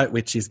website,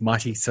 which is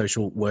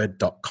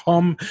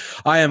mightysocialword.com.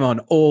 I am on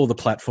all the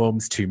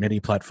platforms, too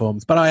many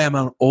platforms, but I am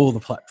on all the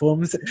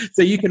platforms.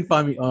 So you can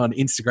find me on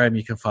Instagram.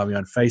 You can find me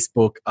on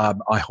Facebook.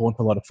 I haunt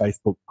a lot of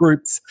Facebook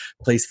groups.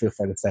 Please feel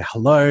free to say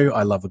hello.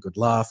 I love a good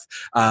laugh.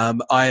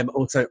 I am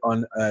also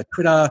on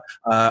Twitter,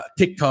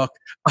 TikTok.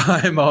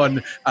 I'm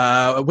on,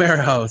 where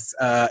else?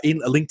 In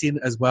LinkedIn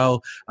as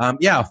well.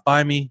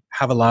 Find me,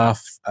 have a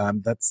laugh.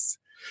 That's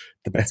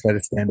the best way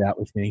to stand out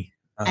with me.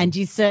 And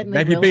you certainly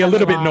maybe be a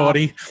little bit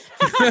naughty.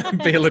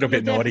 Be a little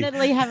bit naughty.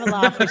 Definitely have a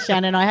laugh with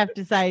Shannon. I have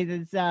to say,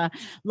 there's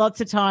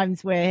lots of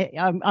times where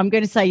I'm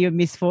going to say your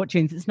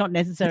misfortunes. It's not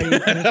necessarily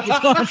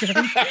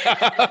misfortunes.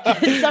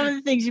 Some of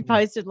the things you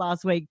posted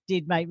last week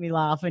did make me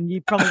laugh, and you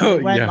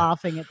probably weren't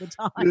laughing at the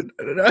time.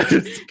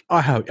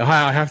 I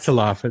have to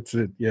laugh. It's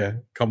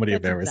comedy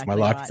of errors. Exactly.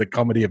 My life is a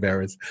comedy of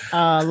errors.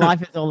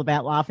 Life is all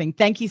about laughing.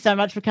 Thank you so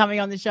much for coming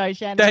on the show,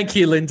 Shannon. Thank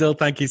you, Lyndall.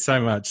 Thank you so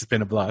much. It's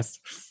been a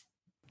blast.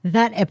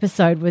 That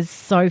episode was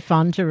so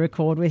fun to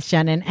record with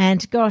Shannon.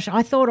 And gosh,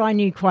 I thought I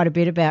knew quite a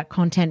bit about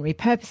content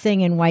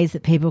repurposing and ways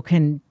that people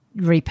can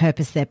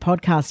repurpose their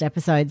podcast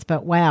episodes.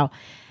 But wow,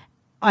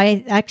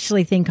 I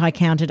actually think I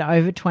counted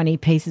over 20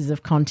 pieces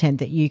of content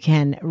that you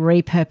can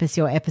repurpose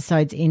your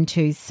episodes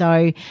into.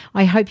 So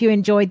I hope you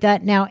enjoyed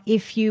that. Now,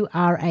 if you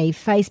are a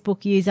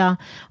Facebook user,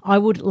 I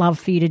would love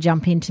for you to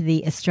jump into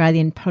the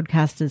Australian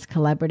Podcasters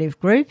Collaborative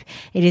group.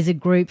 It is a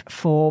group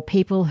for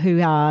people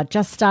who are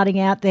just starting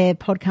out their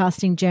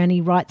podcasting journey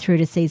right through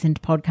to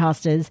seasoned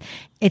podcasters.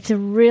 It's a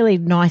really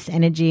nice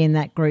energy in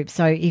that group.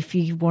 So if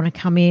you want to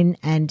come in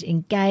and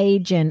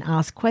engage and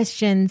ask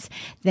questions,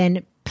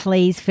 then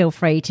please feel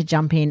free to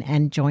jump in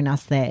and join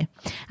us there.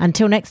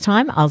 Until next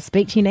time, I'll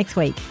speak to you next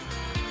week.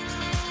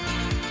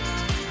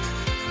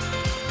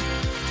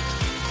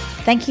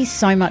 Thank you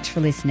so much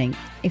for listening.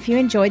 If you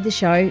enjoyed the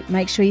show,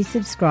 make sure you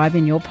subscribe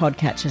in your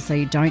podcatcher so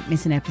you don't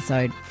miss an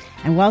episode.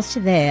 And whilst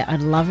you're there,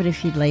 I'd love it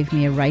if you'd leave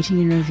me a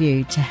rating and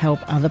review to help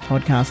other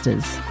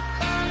podcasters.